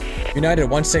 United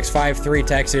 1653,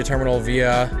 taxi to terminal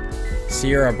via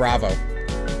Sierra Bravo,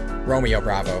 Romeo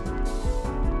Bravo.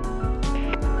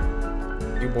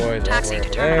 You boys are Taxi over to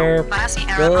terminal there. via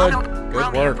Sierra Good. Bravo. Good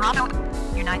Romeo work. Bravo.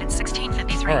 United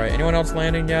 1653. All right. Anyone else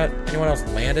landing yet? Anyone else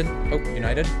landed? Oh,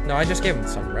 United. No, I just gave them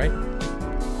something, right?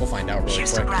 We'll find out really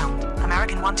Houston quick. ground.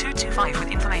 American 1225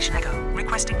 with information echo.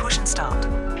 Requesting push and start.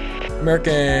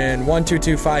 American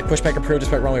 1225, pushback approved.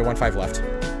 Expect runway 15 left.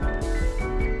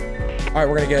 All right,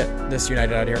 we're gonna get this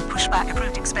United out of here. Pushback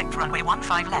approved. Expect runway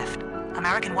 15 left.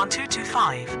 American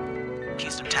 1225.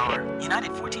 Houston Tower. United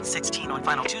 1416 on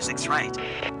final 26 right.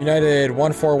 United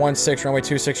 1416, runway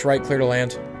 26 right, clear to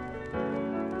land.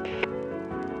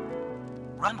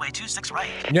 Runway 26 right.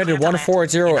 United Clear to land.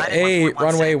 1408, United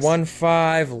runway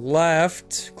 1416. 15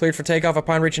 left, cleared for takeoff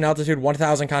upon reaching altitude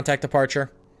 1000, contact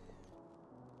departure.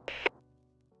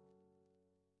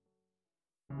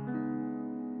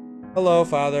 Hello,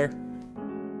 Father.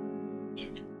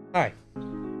 Hi.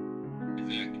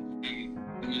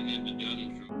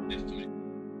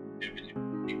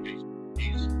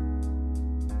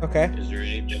 Okay. Is there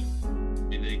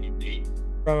anything you need?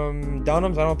 From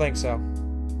Dunham's? I don't think so.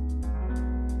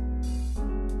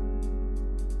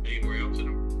 Anywhere else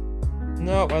in the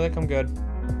No, I think I'm good.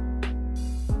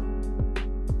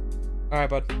 Alright,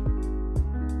 bud.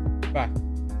 Bye.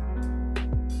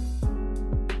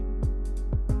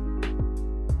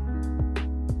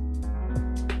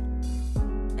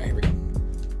 Alright, here we go.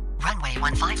 Runway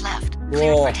 15 left. Cool.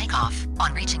 Cleared for takeoff.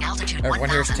 On reaching altitude Everyone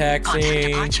 1000. here's Contact taxiing.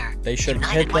 departure. They should have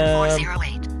United hit them.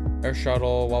 1408. Air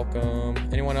shuttle, welcome.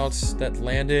 Anyone else that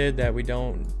landed that we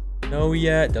don't know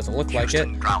yet? Doesn't look like it.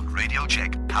 Houston ground radio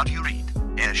check. How do you read?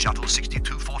 Air shuttle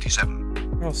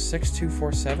 6247. Oh,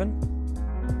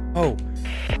 6247? Oh,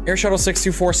 Air shuttle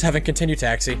 6247, continue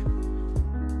taxi.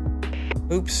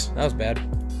 Oops, that was bad.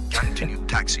 Continue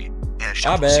taxi. Air My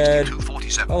shuttle bad.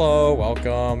 6247. Hello,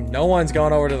 welcome. No one's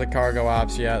gone over to the cargo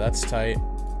ops yet. That's tight.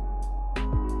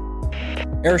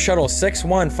 Air shuttle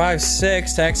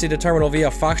 6156, taxi to terminal via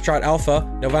Foxtrot Alpha,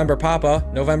 November Papa,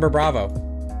 November Bravo.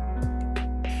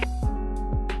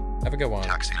 Have a good one.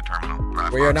 Taxi to terminal.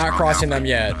 Bravo, We are not Foxtrot crossing Alpha, them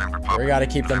yet. November Papa, We gotta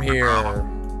keep them November here. Bravo.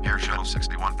 Air shuttle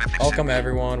 6156. Welcome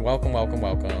everyone. Welcome, welcome,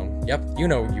 welcome. Yep, you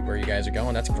know where you guys are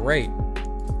going. That's great.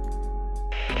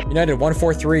 United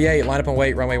 1438, line up and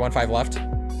wait, runway 15 left.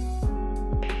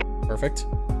 Perfect.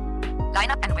 Line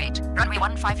up and wait. Runway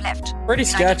 15 left. Pretty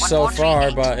United sketch so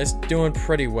far, 1438. but it's doing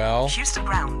pretty well. Houston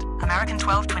ground. American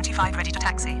 1225 ready to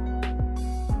taxi.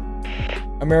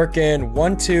 American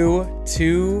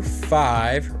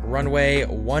 1225, runway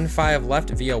 15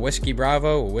 left via Whiskey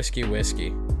Bravo, Whiskey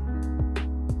Whiskey.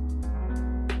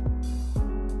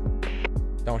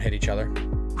 Don't hit each other.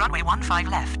 Runway 15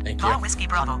 left. Thank you. Bar Whiskey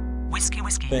Bravo. Whiskey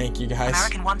Whiskey. Thank you guys.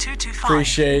 American 1225.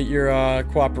 Appreciate your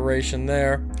cooperation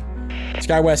there.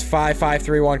 SkyWest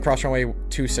 5531, cross runway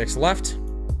 26 left.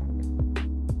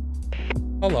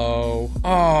 Hello. Oh,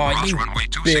 Cross you runway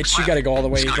 26 bitch. You left. gotta go all the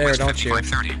way there, SkyWest don't you?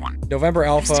 5531. November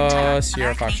Houston Tower, Alpha,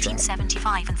 Sierra American Foxtrot.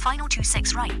 1875 and final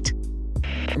 26 right.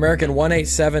 American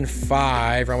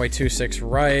 1875, runway 26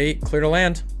 right. Clear to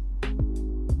land.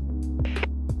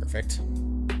 Perfect.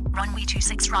 Runway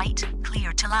 26 right,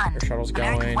 clear to land. Air shuttle's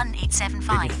American going.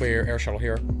 1875. Even clear. Air shuttle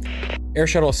here. Air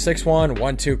shuttle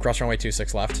 6112, cross runway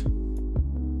 26 left.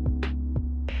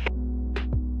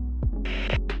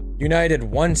 United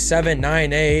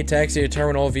 1798, taxi to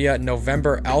terminal via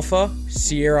November Alpha,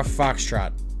 Sierra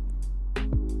Foxtrot.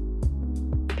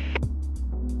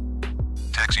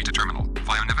 Taxi to terminal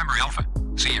via November Alpha,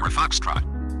 Sierra Foxtrot.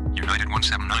 United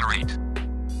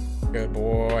 1798. Good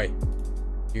boy.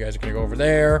 You guys are gonna go over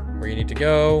there where you need to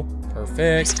go.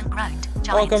 Perfect. Houston ground.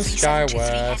 Welcome, 3723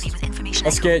 SkyWest. heavy with information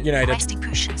Let's echo. get United. Requesting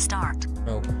push and start.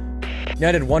 Oh.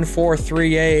 United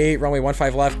 1438, runway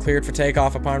 15 left, cleared for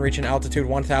takeoff upon reaching altitude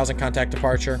 1000, contact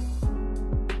departure.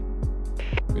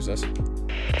 Who's this?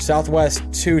 Southwest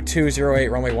 2208,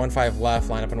 runway 15 left,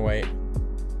 line up and wait.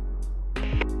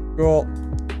 Cool.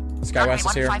 SkyWest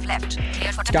is here. Runway 15 left.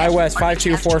 Clear for SkyWest takeoff.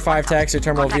 5245, taxi to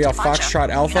terminal via Contact departure. Foxtrot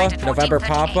Alpha, United November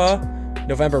 1438. Papa,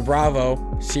 November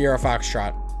Bravo, Sierra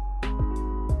Foxtrot.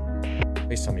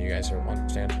 Please tell me you guys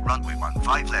understand. Runway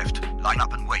 15 left. Line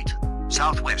up and wait.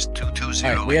 Southwest 2208.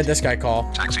 Alright, we had this guy call.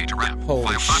 Taxi to ramp Holy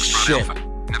via Foxtrot shit. Alpha,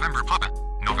 November Papa,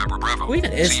 November Bravo, Who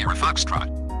even is- Sierra Foxtrot.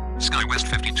 SkyWest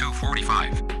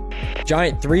 5245.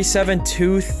 Giant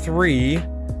 3723,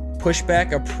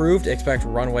 pushback approved, expect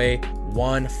runway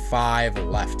 15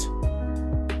 left.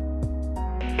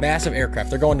 Massive aircraft,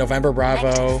 they're going November Bravo.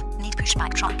 Negative. Need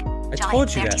pushback truck. I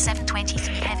told you that.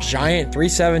 3723 heavy. Giant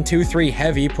 3723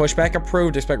 heavy, pushback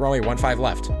approved, expect runway 15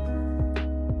 left.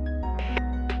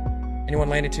 Anyone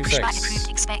landed Pushback 26? approved.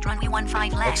 Expect runway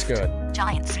 15 left. Looks good.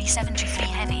 Giant 3723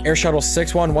 heavy. Air shuttle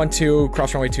 6112,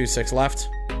 cross runway 26 left.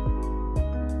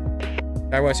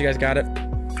 SkyWest, you guys got it?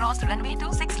 Cross runway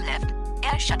 26 left.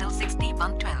 Air shuttle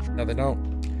 6112. No, they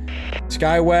don't.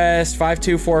 SkyWest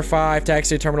 5245,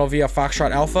 taxi to terminal via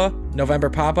Foxtrot Alpha, November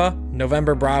Papa,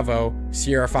 November Bravo,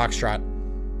 Sierra Foxtrot.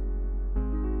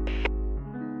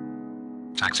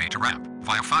 Taxi to ramp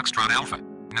via Foxtrot Alpha,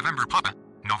 November Papa,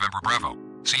 November Bravo,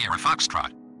 Sierra Foxtrot.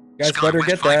 You guys better SkyWest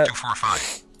get that.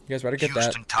 5245. You guys better get that.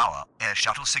 Houston Tower. Air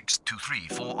shuttle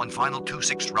 6234 on final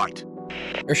 26 right.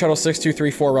 Air shuttle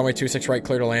 6234, runway 26 right,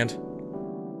 clear to land.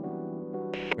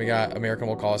 We got American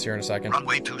will call us here in a second.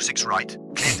 Runway 26 right.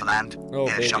 Clear to land. Oh,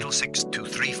 Air baby. shuttle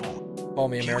 6234. Call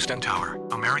me Houston American. Tower.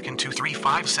 American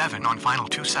 2357 on final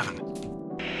 27.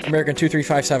 American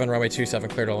 2357, runway 27,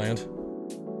 clear to land.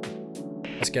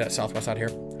 Let's get at Southwest out here.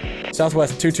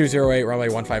 Southwest 2208, runway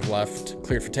 15 left,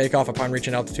 cleared for takeoff upon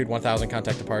reaching altitude 1000,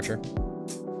 contact departure.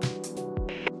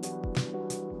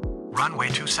 Runway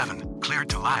 27. Cleared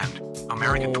to land.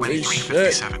 American Holy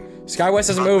shit. 2357. SkyWest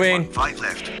is moving. 15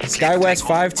 left. SkyWest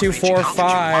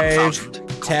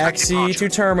 5245, taxi to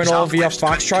terminal via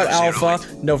Foxtrot Alpha,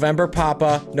 November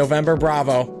Papa, November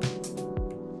Bravo.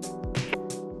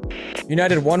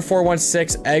 United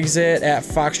 1416, exit at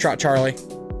Foxtrot Charlie.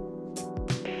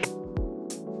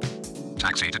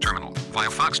 Taxi to terminal via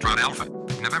Foxtrot Alpha,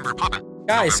 November Papa.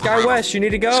 Guys, November Bravo, SkyWest, you need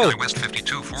to go. SkyWest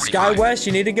 5245. SkyWest,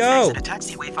 you need to go. Exit a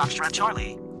taxiway Foxtrot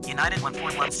Charlie. United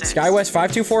 1416. SkyWest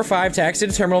 5245, taxi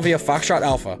to terminal via Foxtrot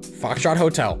Alpha, Foxtrot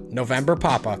Hotel, November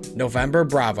Papa, November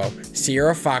Bravo,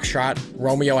 Sierra Foxtrot,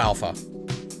 Romeo Alpha.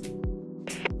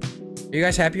 Are you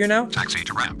guys happier now? Taxi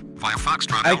to ramp via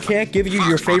Foxtrot I Alpha. can't give you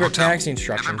your Foxtrot favorite Hotel, taxi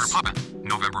instructions. November Papa,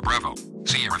 November Bravo,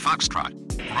 Sierra Foxtrot,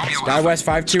 Romeo SkyWest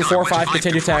 5245, Skywest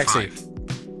continue taxi. 5245.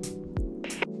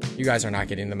 You guys are not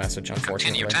getting the message,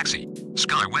 unfortunately. Continue taxi.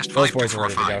 SkyWest Those boys are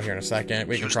ready to go 5245. here in a second.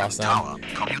 We can Houston cross them. Tower,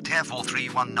 Commutair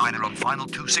 4319 on final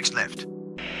 26 left.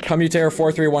 Commutair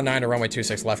 4319 to runway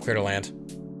 26 left, clear to land.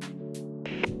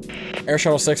 Air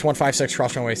Shuttle 6156,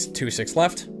 cross runway 26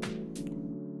 left.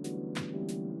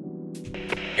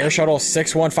 Air Shuttle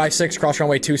 6156, cross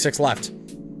runway 26 left.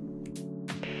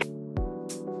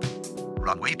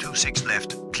 Runway 26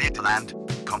 left, clear to land.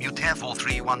 Commutair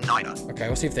 4319. Okay,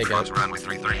 we'll see if they get Cross it. runway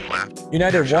 33 left.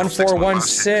 United Air Shuttle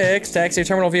 1416, taxi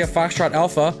terminal via Foxtrot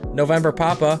Alpha, November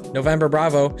Papa, November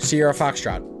Bravo, Sierra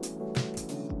Foxtrot.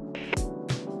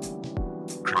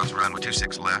 Cross runway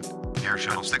 26 left. Air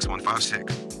Shuttle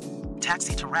 6156.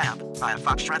 Taxi to ramp via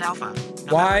Foxtrot Alpha.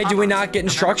 Why do we not get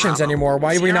instructions anymore?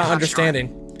 Why are we not understanding?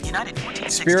 United 1416.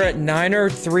 Spirit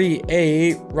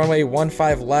 938, runway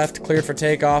 15 left, cleared for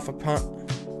takeoff upon...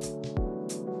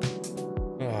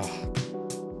 Ugh.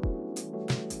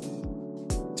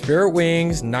 Spirit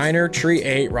Wings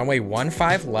 938, runway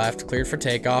 15 left, cleared for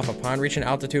takeoff upon reaching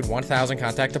altitude 1000,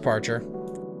 contact departure.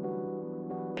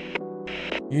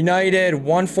 United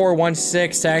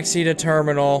 1416, taxi to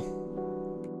terminal.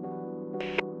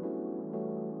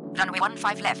 Runway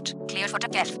 15 left. Clear for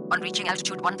takeoff on reaching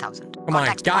altitude 1000. Come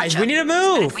on, guys, we need to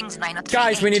move!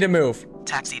 Guys, we need to move.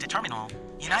 Taxi to terminal.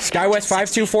 United SkyWest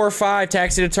 5245,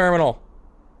 taxi to terminal.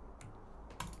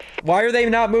 Why are they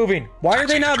not moving? Why are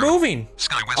they not moving?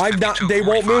 SkyWest I've not. They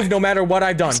won't move no matter what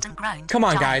I've done. Eastern ground. Come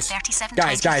on, Flight guys.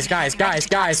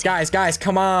 3720, Guys.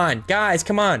 Come on. Guys,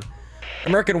 come on.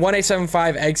 American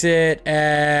 1875 exit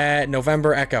at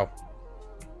November Echo.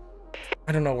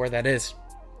 I don't know where that is.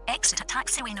 Exit at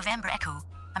taxiway November Echo.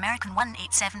 American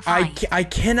 1875. I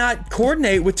cannot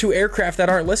coordinate with two aircraft that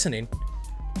aren't listening.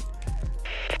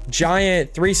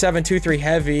 Giant 3723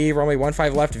 Heavy, runway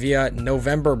 15 left via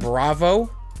November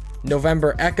Bravo,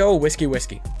 November Echo, Whiskey.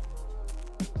 Runway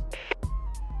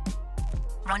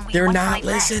They're 15 not left,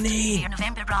 listening. via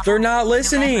November Bravo, They're not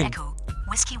listening. November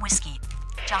Echo, Whiskey.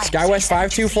 Giant SkyWest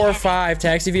 3723 5245,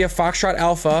 taxi via Foxtrot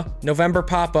Alpha, November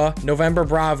Papa, November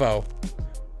Bravo,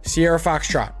 Sierra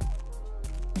Foxtrot.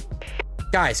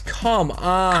 Guys, come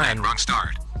on. Wrong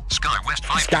start. SkyWest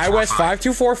 5245. SkyWest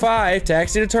 5245,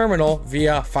 taxi to terminal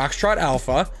via Foxtrot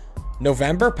Alpha,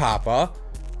 November Papa,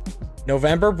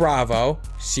 November Bravo,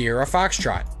 Sierra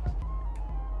Foxtrot.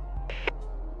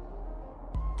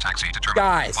 Taxi to terminal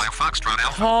Guys, via Foxtrot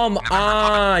Alpha. come November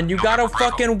on. Papa, You gotta November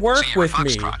Bravo, fucking work Sierra with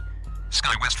me. Foxtrot.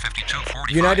 SkyWest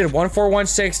 5245. United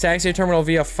 1416, taxi to terminal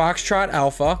via Foxtrot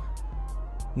Alpha,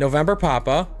 November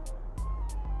Papa,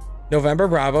 November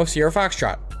Bravo, Sierra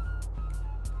Foxtrot.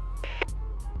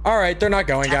 All right, they're not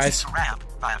going, guys. Taxi to ramp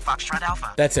via Foxtrot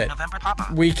Alpha. That's it. November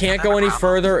Papa, We can't go November any Bravo,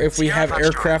 further if we Sierra have Foxtrot.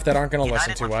 aircraft that aren't going to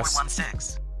listen United to us.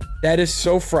 1416. That is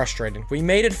so frustrating. We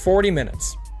made it 40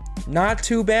 minutes. Not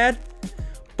too bad,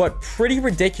 but pretty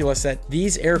ridiculous that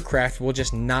these aircraft will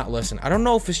just not listen. I don't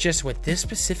know if it's just with this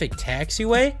specific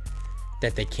taxiway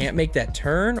that they can't make that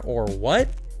turn or what,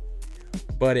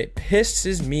 but it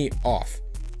pisses me off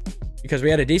because we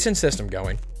had a decent system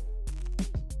going.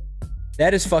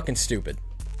 That is fucking stupid.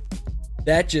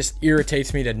 That just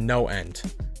irritates me to no end.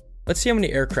 Let's see how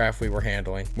many aircraft we were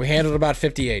handling. We handled about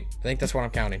 58. I think that's what I'm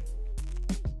counting.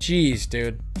 Jeez,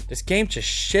 dude. This game just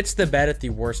shits the bed at the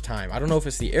worst time. I don't know if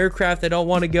it's the aircraft that don't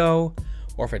want to go,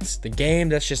 or if it's the game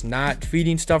that's just not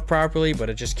feeding stuff properly, but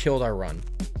it just killed our run.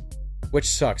 Which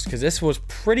sucks, because this was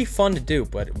pretty fun to do,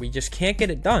 but we just can't get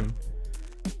it done.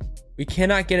 We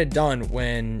cannot get it done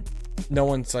when no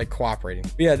one's like cooperating.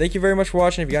 But yeah, thank you very much for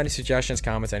watching. If you got any suggestions,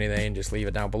 comments, anything, just leave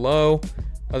it down below.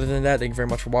 Other than that, thank you very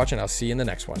much for watching. I'll see you in the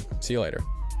next one. See you later.